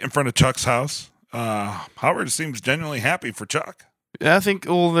Chuck meet in front of Chuck's house. Howard seems genuinely happy for Chuck. Yeah, I think,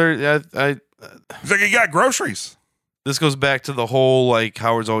 he's like, he got groceries. This goes back to the whole, like,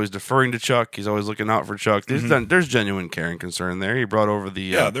 Howard's always deferring to Chuck. He's always looking out for Chuck. There's genuine care and concern there. He brought over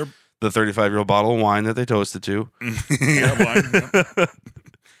the 35-year-old bottle of wine that they toasted to. Wine.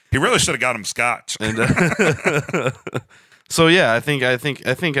 He really should have got him scotch. And, so yeah, I think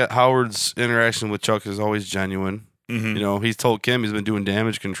Howard's interaction with Chuck is always genuine. Mm-hmm. He's told Kim he's been doing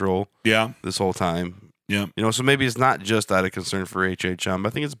damage control. Yeah. This whole time. Yeah. So maybe it's not just out of concern for HHM. I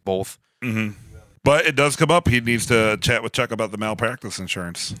think it's both. Mm-hmm. But it does come up. He needs to chat with Chuck about the malpractice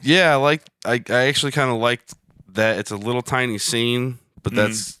insurance. Yeah, I actually kind of liked that. It's a little tiny scene, but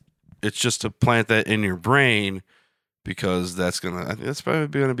it's just to plant that in your brain because I think that's probably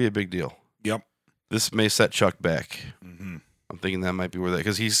gonna be a big deal. Yep. This may set Chuck back. Mm-hmm. I'm thinking that might be where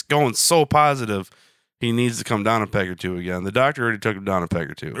because he's going so positive. He needs to come down a peg or two again. The doctor already took him down a peg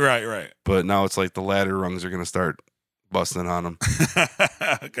or two. Right. But now it's like the ladder rungs are going to start busting on him.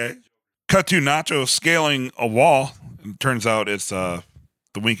 Okay. Cut to Nacho scaling a wall. And it turns out it's the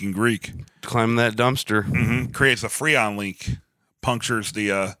Winking Greek. Climbing that dumpster. Mm-hmm. Creates a Freon leak. Punctures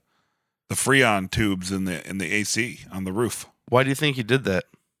the Freon tubes in the AC on the roof. Why do you think he did that?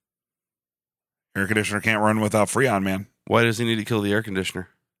 Air conditioner can't run without Freon, man. Why does he need to kill the air conditioner?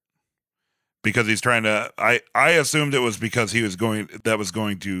 Because he's trying to. I assumed it was because he was going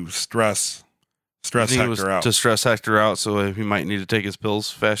to stress Hector out. To stress Hector out, so he might need to take his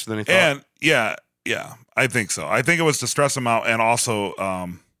pills faster than he thought. And yeah, I think so. I think it was to stress him out, and also,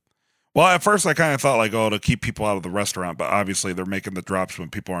 well, at first I kind of thought like, to keep people out of the restaurant, but obviously they're making the drops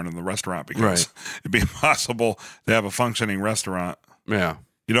when people aren't in the restaurant because it'd be impossible to have a functioning restaurant. Yeah,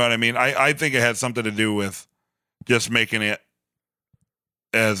 you know what I mean. I think it had something to do with just making it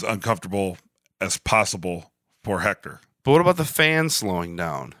as uncomfortable as possible for Hector. But what about the fan slowing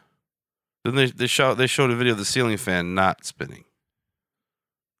down? Then they showed a video of the ceiling fan not spinning.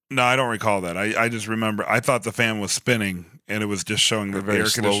 No, I don't recall that. I just remember I thought the fan was spinning and it was just showing that the very air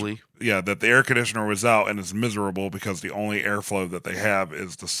conditioner. slowly. Yeah, that the air conditioner was out and it's miserable because the only airflow that they have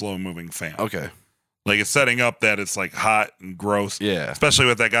is the slow moving fan. Okay. Like it's setting up that it's like hot and gross. Yeah. Especially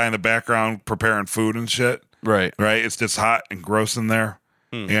with that guy in the background preparing food and shit. Right. Right? It's just hot and gross in there.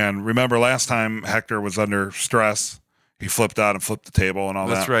 And remember last time Hector was under stress, he flipped out and flipped the table and all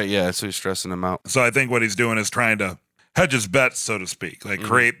that. That's right. Yeah. So he's stressing him out. So I think what he's doing is trying to hedge his bets, so to speak, like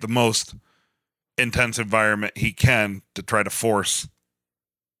create the most intense environment he can to try to force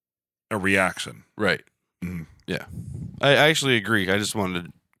a reaction. Right. Yeah. I actually agree. I just wanted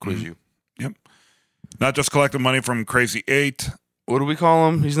to quiz you. Yep. Not just collecting money from Crazy 8. What do we call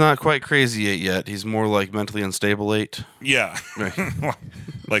him? He's not quite crazy 8 yet. He's more like mentally unstable 8. Yeah. Right.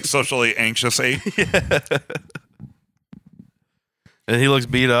 Like socially anxious 8. And he looks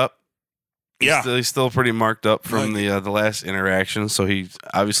beat up. Yeah. He's still pretty marked up from the last interaction. So he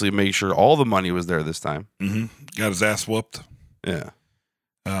obviously made sure all the money was there this time. Got his ass whooped. Yeah.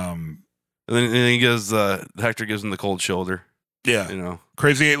 And then he gives Hector gives him the cold shoulder. Yeah. You know.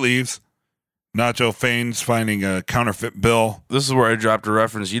 Crazy 8 leaves. Nacho feigns finding a counterfeit bill. This is where I dropped a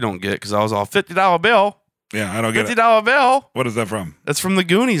reference you don't get because I was all $50 bill. Yeah, I don't get it. $50 bill. What is that from? That's from the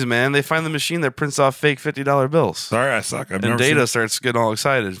Goonies, man. They find the machine that prints off fake $50 bills. Sorry, I suck. And Data starts getting all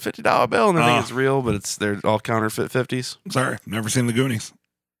excited. $50 bill, and they think it's real, but they're all counterfeit 50s. Sorry, never seen the Goonies.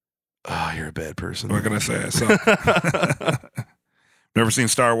 Oh, you're a bad person. What can I say? I suck. Never seen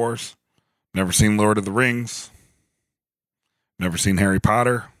Star Wars. Never seen Lord of the Rings. Never seen Harry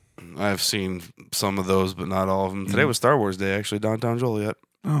Potter. I've seen some of those, but not all of them. Today was Star Wars Day, actually, downtown Joliet.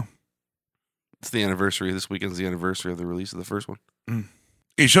 Oh. It's the anniversary. This weekend's the anniversary of the release of the first one.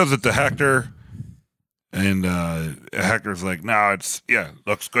 He shows it to Hector, and Hector's like, no,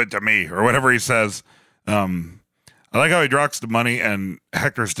 looks good to me, or whatever he says. I like how he drops the money, and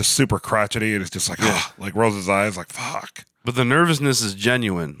Hector's just super crotchety, and it's just like, like rolls his eyes, like, fuck. But the nervousness is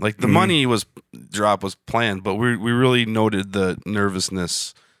genuine. Like, the money was planned, but we really noted the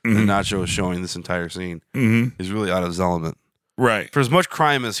nervousness that Nacho was showing this entire scene. He's really out of his element. Right. For as much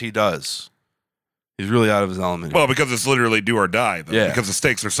crime as he does, he's really out of his element. Well, because it's literally do or die, though. Yeah. Because the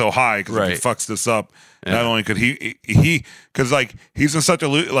stakes are so high, because if he fucks this up, not only could he because, like, he's in such a,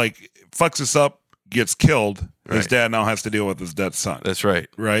 like, fucks this up, gets killed, his dad now has to deal with his dead son. That's right.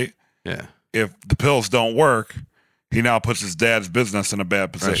 Right? Yeah. If the pills don't work, he now puts his dad's business in a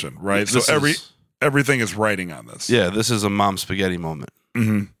bad position, right? So everything is riding on this. Yeah, this is a mom spaghetti moment.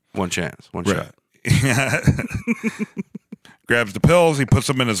 One chance, one shot. Grabs the pills, he puts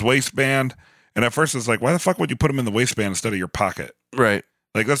them in his waistband, and at first it's like, why the fuck would you put them in the waistband instead of your pocket? Right.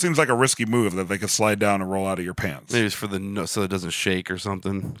 Like, that seems like a risky move that they could slide down and roll out of your pants. Maybe it's for so it doesn't shake or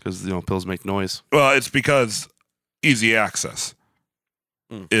something, because pills make noise. Well, it's because easy access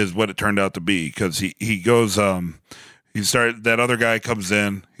is what it turned out to be, because he goes, that other guy comes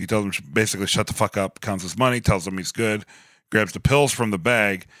in, he tells him basically shut the fuck up, counts his money, tells him he's good, grabs the pills from the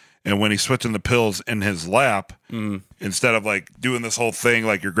bag, and when he's switching the pills in his lap, instead of like doing this whole thing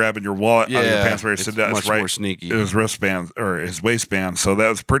like you're grabbing your wallet out of your pants where you're sitting down, much more sneaky. In his wristband or his waistband. So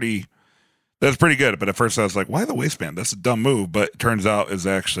that's pretty good. But at first I was like, why the waistband? That's a dumb move. But it turns out is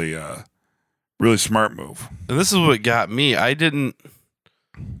actually a really smart move. And this is what got me. I didn't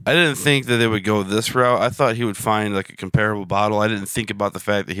think that they would go this route. I thought he would find like a comparable bottle. I didn't think about the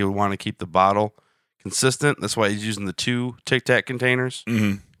fact that he would want to keep the bottle consistent. That's why he's using the 2 Tic Tac containers.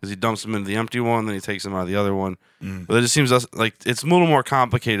 Because he dumps them into the empty one, then he takes them out of the other one. But it just seems like it's a little more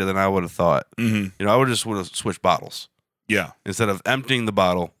complicated than I would have thought. I would have switched bottles. Yeah. Instead of emptying the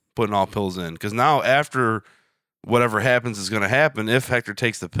bottle, putting all pills in. Because now after whatever happens is going to happen, if Hector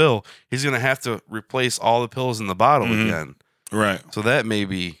takes the pill, he's going to have to replace all the pills in the bottle again. Right. So that may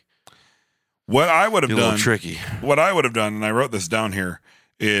be what I would have done. A little tricky. What I would have done, and I wrote this down here,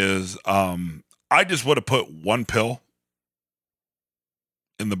 is I just would have put 1 pill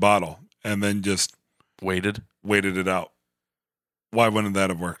in the bottle and then just waited it out. Why wouldn't that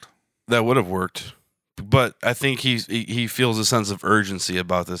have worked? That would have worked. But I think he feels a sense of urgency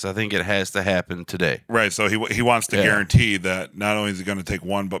about this. I think it has to happen today. Right. So he wants to guarantee that not only is he going to take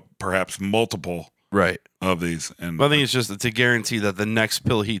 1, but perhaps multiple of these. And but I think it's just to guarantee that the next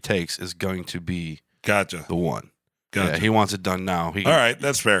pill he takes is going to be the one. Gotcha. Yeah, he wants it done now. All right,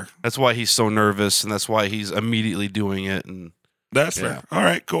 that's fair. That's why he's so nervous, and that's why he's immediately doing it. And that's fair. All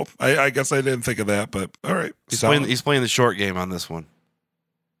right, cool. I guess I didn't think of that, but all right. He's playing the short game on this one.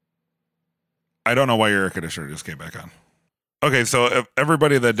 I don't know why your air conditioner just came back on. Okay, so if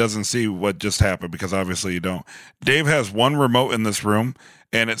everybody that doesn't see what just happened, because obviously you don't, Dave has 1 remote in this room,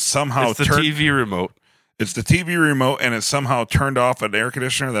 and it's somehow it's the TV remote. It's the TV remote, and it somehow turned off an air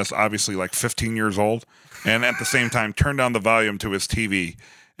conditioner that's obviously like 15 years old, and at the same time turned down the volume to his TV.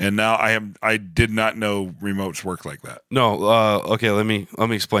 And now I did not know remotes work like that. No, okay. Let me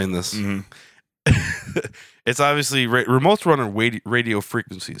explain this. It's obviously remotes run on radio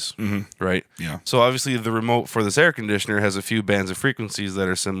frequencies, right? Yeah. So obviously the remote for this air conditioner has a few bands of frequencies that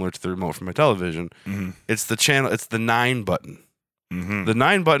are similar to the remote for my television. It's the channel. It's the 9 button. The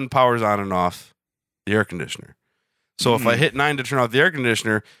 9 button powers on and off the air conditioner. So if I hit 9 to turn off the air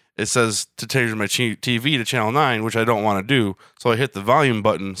conditioner, it says to change my TV to channel 9, which I don't want to do. So I hit the volume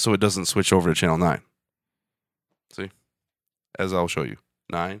button so it doesn't switch over to channel 9. See? As I'll show you.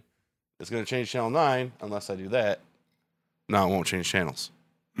 9. It's going to change channel 9 unless I do that. No, it won't change channels.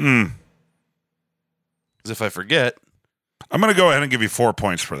 Because if I forget... I'm going to go ahead and give you 4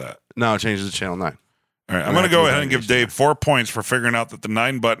 points for that. No, it changes to channel 9. All right, I'm going to go ahead and give Dave 4 points for figuring out that the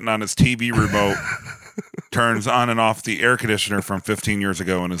 9 button on his TV remote turns on and off the air conditioner from 15 years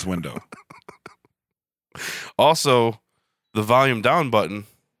ago in his window. Also, the volume down button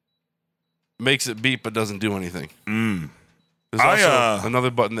makes it beep but doesn't do anything. There's also another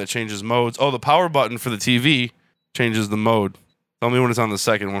button that changes modes. Oh, the power button for the TV changes the mode. Tell me when it's on the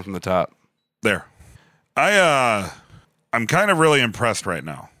second one from the top. There. I'm kind of really impressed right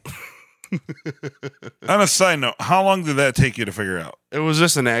now. On a side note, how long did that take you to figure out? It was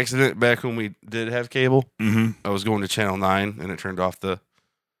just an accident back when we did have cable. I was going to channel 9 and it turned off the...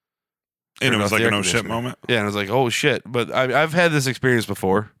 And it was like a no shit moment? Yeah, and I was like, oh shit. But I've had this experience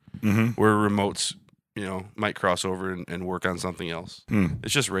before where remotes, might cross over and work on something else.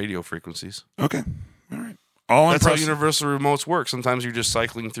 It's just radio frequencies. Okay. All right. That's how universal remotes work. Sometimes you're just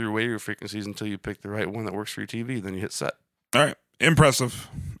cycling through radio frequencies until you pick the right one that works for your TV. Then you hit set. All right. Impressive.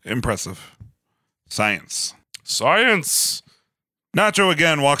 Science. Nacho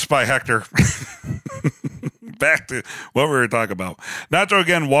again walks by Hector. Back to what we were talking about. Nacho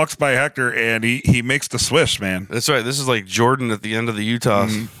again walks by Hector and he makes the swish, man. That's right. This is like Jordan at the end of the Utah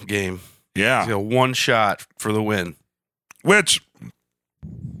game. Yeah. He's got one shot for the win. Which, do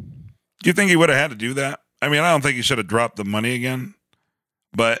you think he would have had to do that? I mean, I don't think he should have dropped the money again.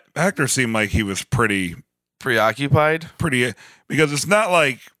 But Hector seemed like he was pretty preoccupied. Because it's not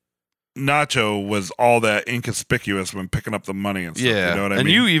like Nacho was all that inconspicuous when picking up the money and stuff. Yeah. You know what I mean? And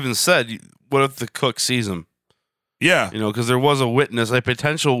you even said, what if the cook sees him? Yeah. Because there was a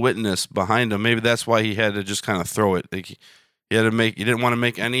potential witness behind him. Maybe that's why he had to just kind of throw it. Like he didn't want to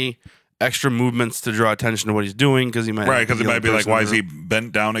make any extra movements to draw attention to what he's doing because he might. Right, because it might be like, why is he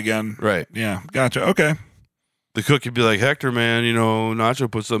bent down again? Right. Yeah. Gotcha. Okay. The cook could be like, Hector, man, Nacho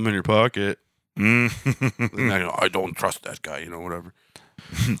put something in your pocket. I don't trust that guy, whatever.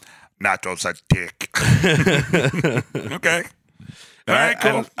 Nacho's a dick. Okay. All right,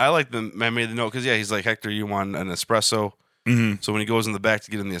 cool. I like I made the note because, he's like, Hector, you want an espresso? So when he goes in the back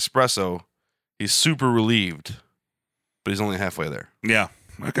to get in the espresso, he's super relieved, but he's only halfway there. Yeah.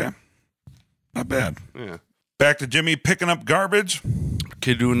 Okay. Not bad. Yeah. Back to Jimmy picking up garbage.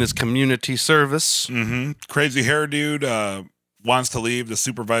 Kid doing his community service. Crazy hair dude wants to leave. The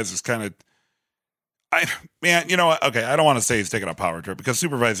supervisor's kind of... you know what? Okay, I don't want to say he's taking a power trip because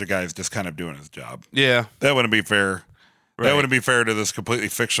supervisor guy is just kind of doing his job. Yeah. That wouldn't be fair. Right. That wouldn't be fair to this completely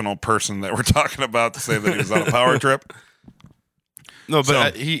fictional person that we're talking about to say that he was on a power trip. No,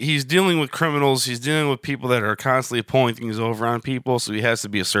 but he's dealing with criminals. He's dealing with people that are constantly pulling things over on people, so he has to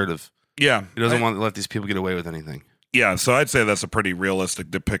be assertive. Yeah. He doesn't want to let these people get away with anything. Yeah, so I'd say that's a pretty realistic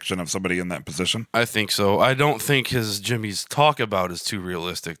depiction of somebody in that position. I think so. I don't think Jimmy's talk about is too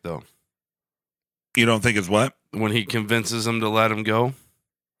realistic, though. You don't think it's what? When he convinces him to let him go?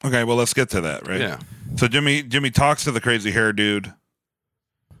 Okay, well, let's get to that, right? Yeah. So Jimmy talks to the crazy hair dude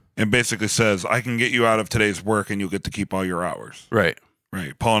and basically says, I can get you out of today's work and you'll get to keep all your hours. Right.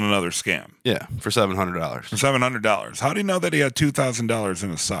 Right. Pulling another scam. Yeah, for $700. For $700. How do you know that he had $2,000 in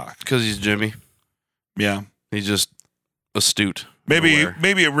his sock? Because he's Jimmy. Yeah. He's just astute. Maybe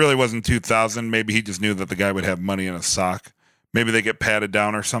it really wasn't $2,000. Maybe he just knew that the guy would have money in his sock. Maybe they get patted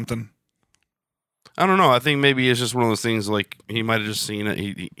down or something. I don't know. I think maybe it's just one of those things like he might have just seen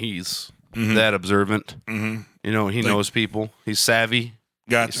it. He's that observant. He knows people. He's savvy.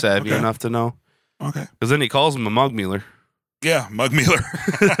 Gotcha. He's savvy enough to know. Okay. Because then he calls him a mug mealer. Yeah, mug mealer.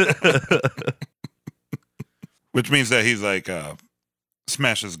 Which means that he's like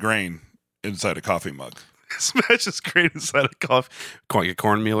smashes grain inside a coffee mug. Smashes grain inside a coffee.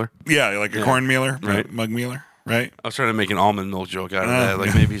 Corn mealer. Yeah, like a corn mealer, right? Mug mealer. Right. I was trying to make an almond milk joke out of that.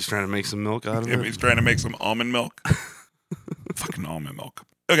 Like maybe he's trying to make some milk out of it. Maybe he's trying to make some almond milk. Fucking almond milk.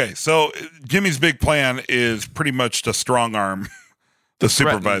 Okay, so Jimmy's big plan is pretty much to strong arm the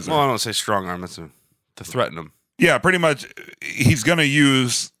supervisor. Well, I don't say strong arm. That's a to threaten him. Yeah, pretty much. He's going to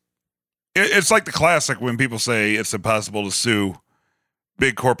use. It's like the classic when people say it's impossible to sue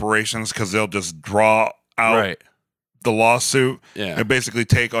big corporations because they'll just draw out the lawsuit and basically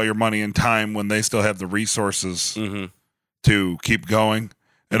take all your money and time when they still have the resources to keep going.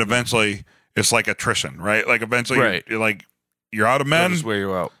 And eventually, it's like attrition, right? Like eventually, you're out of men. Just wear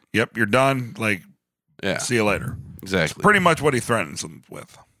you out. Yep, you're done. Like, see you later. Exactly. It's pretty much what he threatens them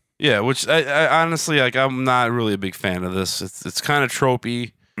with. Yeah, which I honestly, like, I'm not really a big fan of this. It's kind of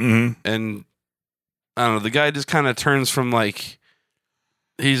tropey, and I don't know. The guy just kind of turns from like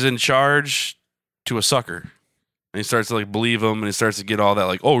he's in charge to a sucker. And he starts to like believe him, and he starts to get all that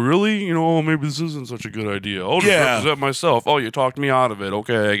like, oh really? You know, maybe this isn't such a good idea. I'll just represent myself. Oh, you talked me out of it.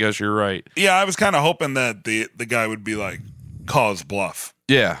 Okay, I guess you're right. Yeah, I was kind of hoping that the guy would be like, call his bluff.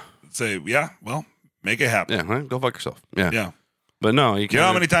 Yeah. Say, well, make it happen. Yeah, right? Go fuck yourself. Yeah. Yeah. But no, you know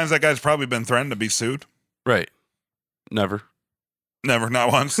how many times that guy's probably been threatened to be sued? Right. Never,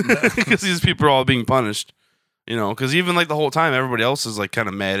 not once. Because these people are all being punished. You know, because even like the whole time, everybody else is like kind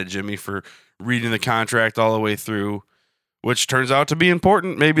of mad at Jimmy for reading the contract all the way through, which turns out to be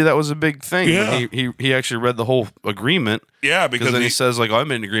important. Maybe that was a big thing. Yeah. He actually read the whole agreement. Yeah, because then he says like, oh, I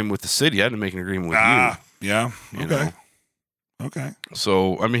made an agreement with the city. I didn't make an agreement with you. Yeah. You Okay. know? Okay.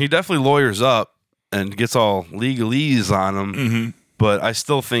 So, I mean, he definitely lawyers up and gets all legalese on him, but I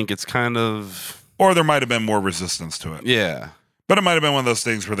still think it's kind of... Or there might have been more resistance to it. Yeah. But it might have been one of those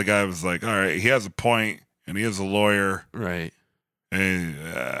things where the guy was like, all right, he has a point, and he is a lawyer. Right. And,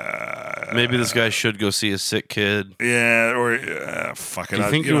 maybe this guy should go see a sick kid. Yeah, or fuck it. Do you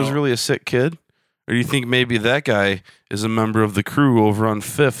think he was really a sick kid? Or do you think maybe that guy is a member of the crew over on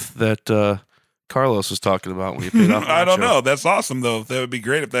 5th that Carlos was talking about when he paid off? I don't know. That's awesome, though. That would be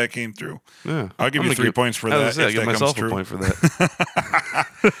great if that came through. Yeah. I'll give you 3 points for that. I'll give myself a point for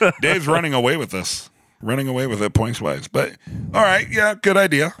that. Dave's running away with this. Running away with it points-wise. But, all right, yeah, good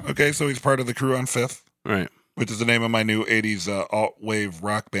idea. Okay, so he's part of the crew on 5th. Right. Which is the name of my new 80s alt-wave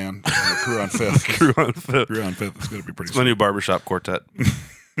rock band, Crew on 5th. Crew on 5th. Crew on 5th. It's going to be pretty It's my new barbershop quartet.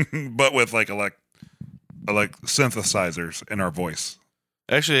 But with like synthesizers in our voice.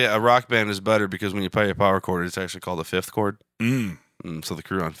 Actually, a rock band is better because when you play a power chord, it's actually called a 5th chord. So the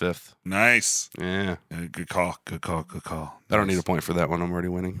Crew on 5th. Nice. Yeah. Good call. Good call. Nice. I don't need a point for that one. I'm already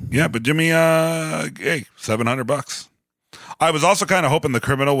winning. Yeah, but Jimmy, hey, $700. I was also kind of hoping the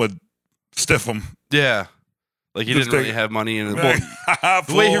criminal would stiff him. Yeah. Like he didn't really have money in his... Well,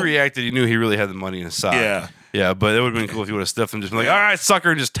 the way he reacted, he knew he really had the money in his side. Yeah. Yeah, but it would have been cool if he would have stiffed him, just been like, all right, sucker,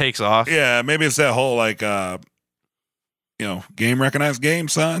 and just takes off. Yeah, maybe it's that whole, like, game recognized game,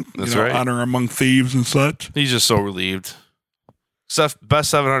 son. That's right. Honor among thieves and such. He's just so relieved. Best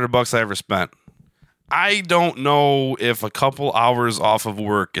 $700 I ever spent. I don't know if a couple hours off of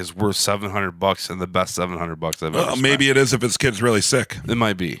work is worth $700 and the best $700 I've ever spent. Maybe it is if his kid's really sick. It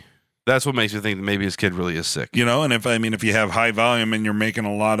might be. That's what makes me think that maybe his kid really is sick. You know, and if you have high volume and you're making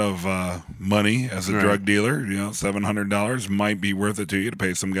a lot of money as a drug dealer, $700 might be worth it to you to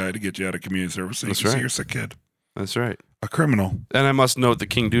pay some guy to get you out of community service so you can see your sick kid. That's right. A criminal. And I must note the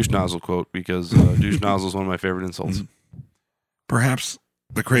King Douche Nozzle quote because douche nozzle is one of my favorite insults. Perhaps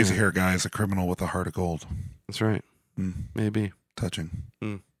the crazy hair guy is a criminal with a heart of gold. That's right. Maybe. Touching.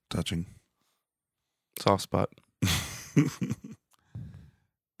 Touching. Soft spot.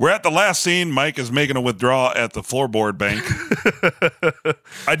 We're at the last scene. Mike is making a withdrawal at the floorboard bank.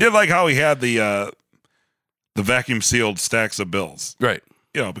 I did like how he had the vacuum sealed stacks of bills. Right.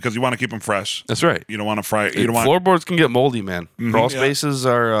 Because you want to keep them fresh. That's right. You don't want to fry. Floorboards can get moldy, man. Crawl spaces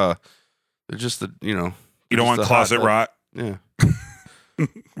are they're just the You don't want closet rot. Yeah.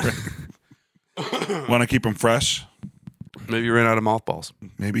 Want to keep them fresh. Maybe you ran out of mothballs.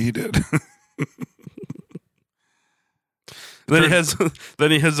 Maybe he did. Then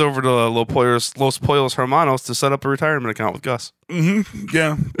he heads over to Los Pollos Hermanos to set up a retirement account with Gus.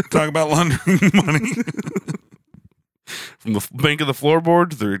 Yeah. Talk about laundering money. From the Bank of the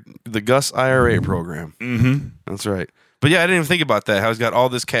Floorboard to the Gus IRA program. That's right. But yeah, I didn't even think about that. How he's got all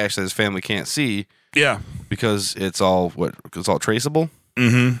this cash that his family can't see. Yeah. Because it's all traceable.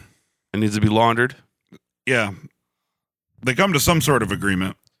 It needs to be laundered. Yeah. They come to some sort of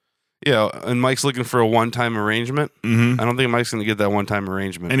agreement. Yeah, and Mike's looking for a one-time arrangement. I don't think Mike's going to get that one-time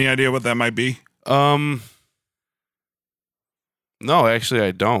arrangement. Any idea what that might be? No, actually, I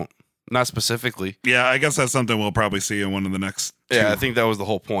don't. Not specifically. Yeah, I guess that's something we'll probably see in one of the next. Yeah, I think that was the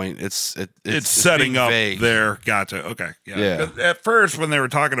whole point. It's setting up vague. there. Gotcha. Okay. Yeah. At first, when they were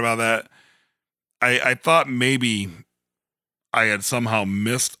talking about that, I thought maybe I had somehow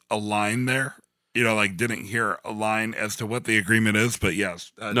missed a line there. like didn't hear a line as to what the agreement is, but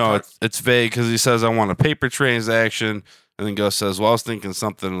yes. No, it's vague because he says, I want a paper transaction. And then Gus says, well, I was thinking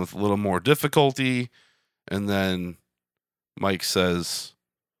something with a little more difficulty. And then Mike says...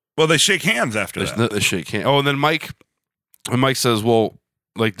 Well, they shake hands after that. They shake hands. Oh, and then Mike says, well,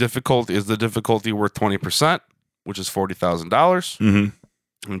 like is the difficulty worth 20%, which is $40,000?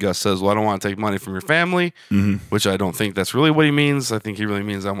 Mm-hmm. And Gus says, well, I don't want to take money from your family, which I don't think that's really what he means. I think he really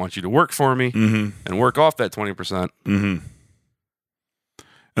means I want you to work for me and work off that 20%. Mm-hmm.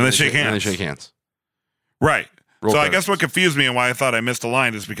 And they shake hands. And they shake hands. Right. Roll so credits. I guess what confused me and why I thought I missed a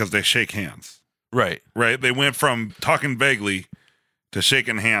line is because they shake hands. Right. Right. They went from talking vaguely to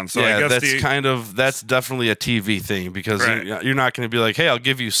shaking hands. So yeah, I guess that's definitely a TV thing because Right. you're not going to be like, hey, I'll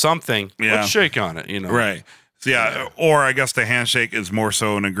give you something. Yeah. Let's shake on it, Right. So yeah, or I guess the handshake is more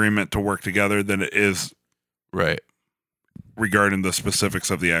so an agreement to work together than it is Right. regarding the specifics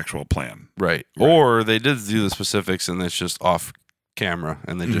of the actual plan. Right. Or they did do the specifics and it's just off camera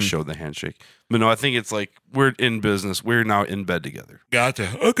and they just showed the handshake. But no, I think it's like we're in business. We're now in bed together.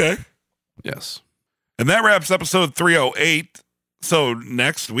 Gotcha. Okay. Yes. And that wraps episode 308. So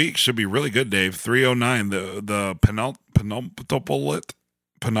next week should be really good, Dave. 309, the penultimate.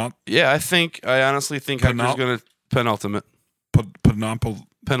 Yeah, I honestly think Hector's going to penultimate.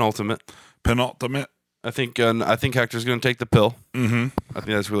 Penultimate. I think Hector's going to take the pill. Mm-hmm. I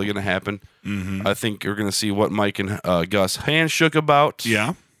think that's really going to happen. Mm-hmm. I think you're going to see what Mike and Gus hands shook about.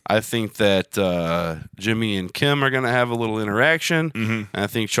 Yeah. I think that Jimmy and Kim are going to have a little interaction. Mm-hmm. And I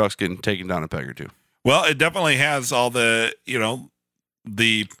think Chuck's getting taken down a peg or two. Well, it definitely has all the,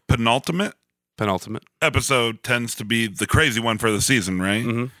 the penultimate episode tends to be the crazy one for the season, right?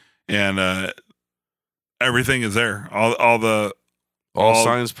 Mm-hmm. And everything is there. All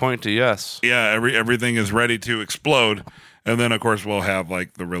signs point to yes. Yeah, everything is ready to explode. And then, of course, we'll have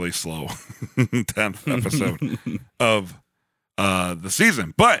like the really slow 10th episode of the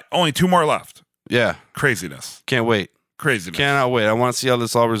season. But only 2 more left. Yeah. Craziness. Can't wait. Craziness. Cannot wait. I want to see how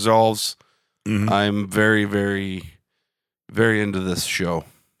this all resolves. Mm-hmm. I'm very, very, very into this show.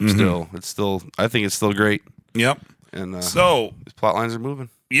 Mm-hmm. I think it's still great. Yep. And so these plot lines are moving.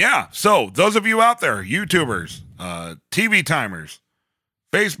 Yeah. So those of you out there, YouTubers, TV timers,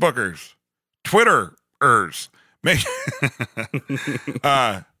 Facebookers, Twitterers, make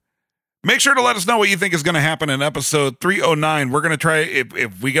sure to let us know what you think is going to happen in episode 309. We're going to try,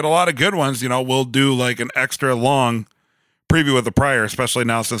 if we get a lot of good ones, we'll do like an extra long preview of the prior, especially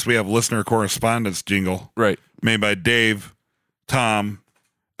now since we have listener correspondence jingle. Right. Made by Dave, Tom,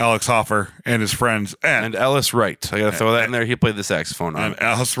 Alex Hoffer, and his friends. And Ellis Wright. I got to throw that in there. He played the saxophone on And it.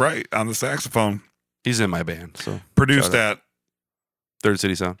 Alice Wright on the saxophone. He's in my band. So Produced at Third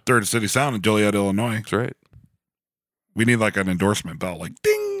City Sound. Third City Sound in Joliet, Illinois. That's right. We need like an endorsement bell, like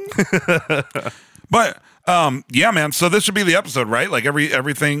ding. But yeah, man. So this should be the episode, right? Like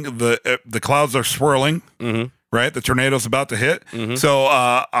everything. The clouds are swirling, right? The tornado's about to hit. So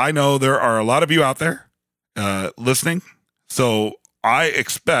I know there are a lot of you out there listening. So I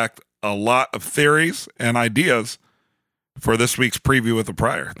expect a lot of theories and ideas for this week's preview with the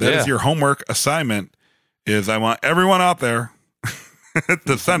prior. That is your homework assignment. Is I want everyone out there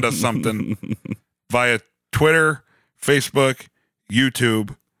to send us something via Twitter, Facebook,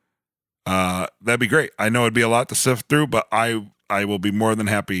 YouTube. That'd be great. I know it'd be a lot to sift through, but I will be more than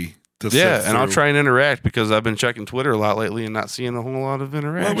happy to sift through. And I'll try and interact because I've been checking Twitter a lot lately and not seeing a whole lot of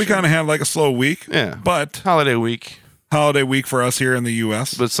interaction. Well, we kind of had like a slow week. Yeah. But holiday week for us here in the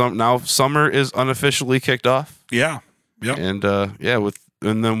U.S. But now summer is unofficially kicked off. Yeah. Yep. And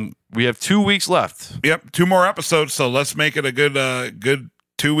and then we have 2 weeks left. Yep. 2 more episodes. So let's make it a good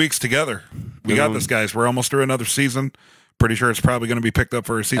 2 weeks together. We got this, guys. We're almost through another season. Pretty sure it's probably going to be picked up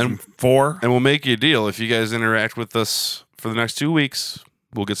for season 4. And we'll make you a deal. If you guys interact with us for the next 2 weeks,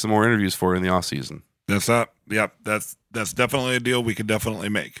 we'll get some more interviews for you in the off season. That's up. Yep. That's definitely a deal we could definitely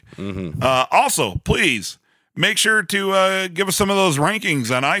make. Also, please make sure to give us some of those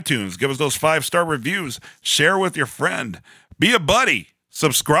rankings on iTunes. Give us those 5-star reviews. Share with your friend. Be a buddy.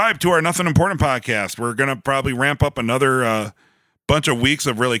 Subscribe to our Nothing Important podcast. We're going to probably ramp up another bunch of weeks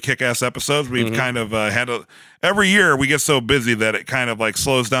of really kick-ass episodes. We've kind of had every year we get so busy that it kind of like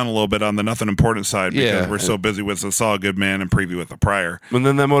slows down a little bit on the Nothing Important side because we're so busy with the Saul Goodman and preview with the prior. And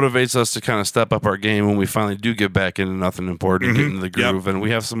then that motivates us to kind of step up our game when we finally do get back into Nothing Important, get into the groove, and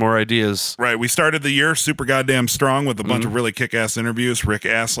we have some more ideas. Right. We started the year super goddamn strong with a bunch of really kick-ass interviews. Rick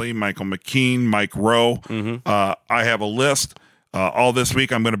Astley, Michael McKean, Mike Rowe. I have a list. All this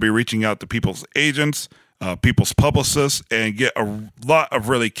week I'm going to be reaching out to people's agents. people's publicists and get a lot of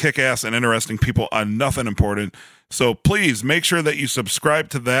really kick-ass and interesting people on Nothing Important. So please make sure that you subscribe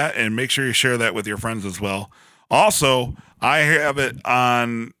to that and make sure you share that with your friends as well. Also, I have it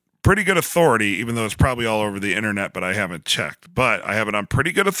on pretty good authority, even though it's probably all over the internet, but I haven't checked. But I have it on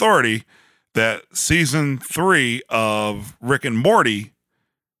pretty good authority that season 3 of Rick and Morty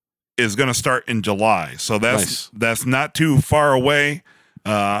is going to start in July. So that's not too far away.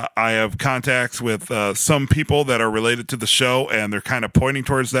 I have contacts with some people that are related to the show, and they're kind of pointing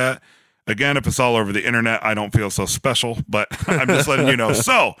towards that. Again, if it's all over the internet, I don't feel so special, but I'm just letting you know.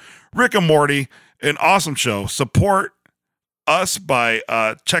 So, Rick and Morty, an awesome show. Support us by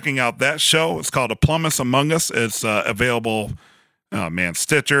checking out that show. It's called A Plummus Among Us. It's available,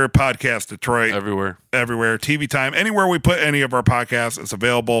 Stitcher, Podcast Detroit. Everywhere. TV Time. Anywhere we put any of our podcasts, it's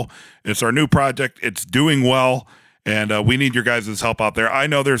available. It's our new project. It's doing well. And we need your guys' help out there. I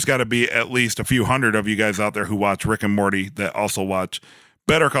know there's got to be at least a few hundred of you guys out there who watch Rick and Morty that also watch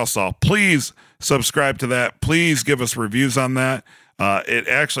Better Call Saul. Please subscribe to that. Please give us reviews on that. It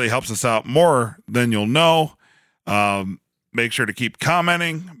actually helps us out more than you'll know. Make sure to keep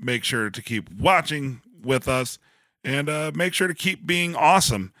commenting. Make sure to keep watching with us. And make sure to keep being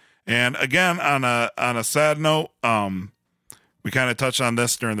awesome. And again, on a sad note, we kind of touched on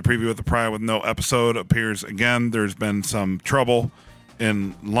this during the preview of the Pride with No episode appears again. There's been some trouble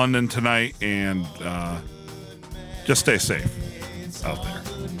in London tonight, and just stay safe out there.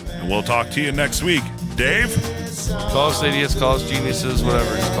 And we'll talk to you next week. Dave? Call us idiots, call us geniuses,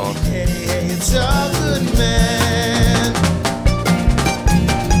 whatever it's called. Hey, it's all good, man.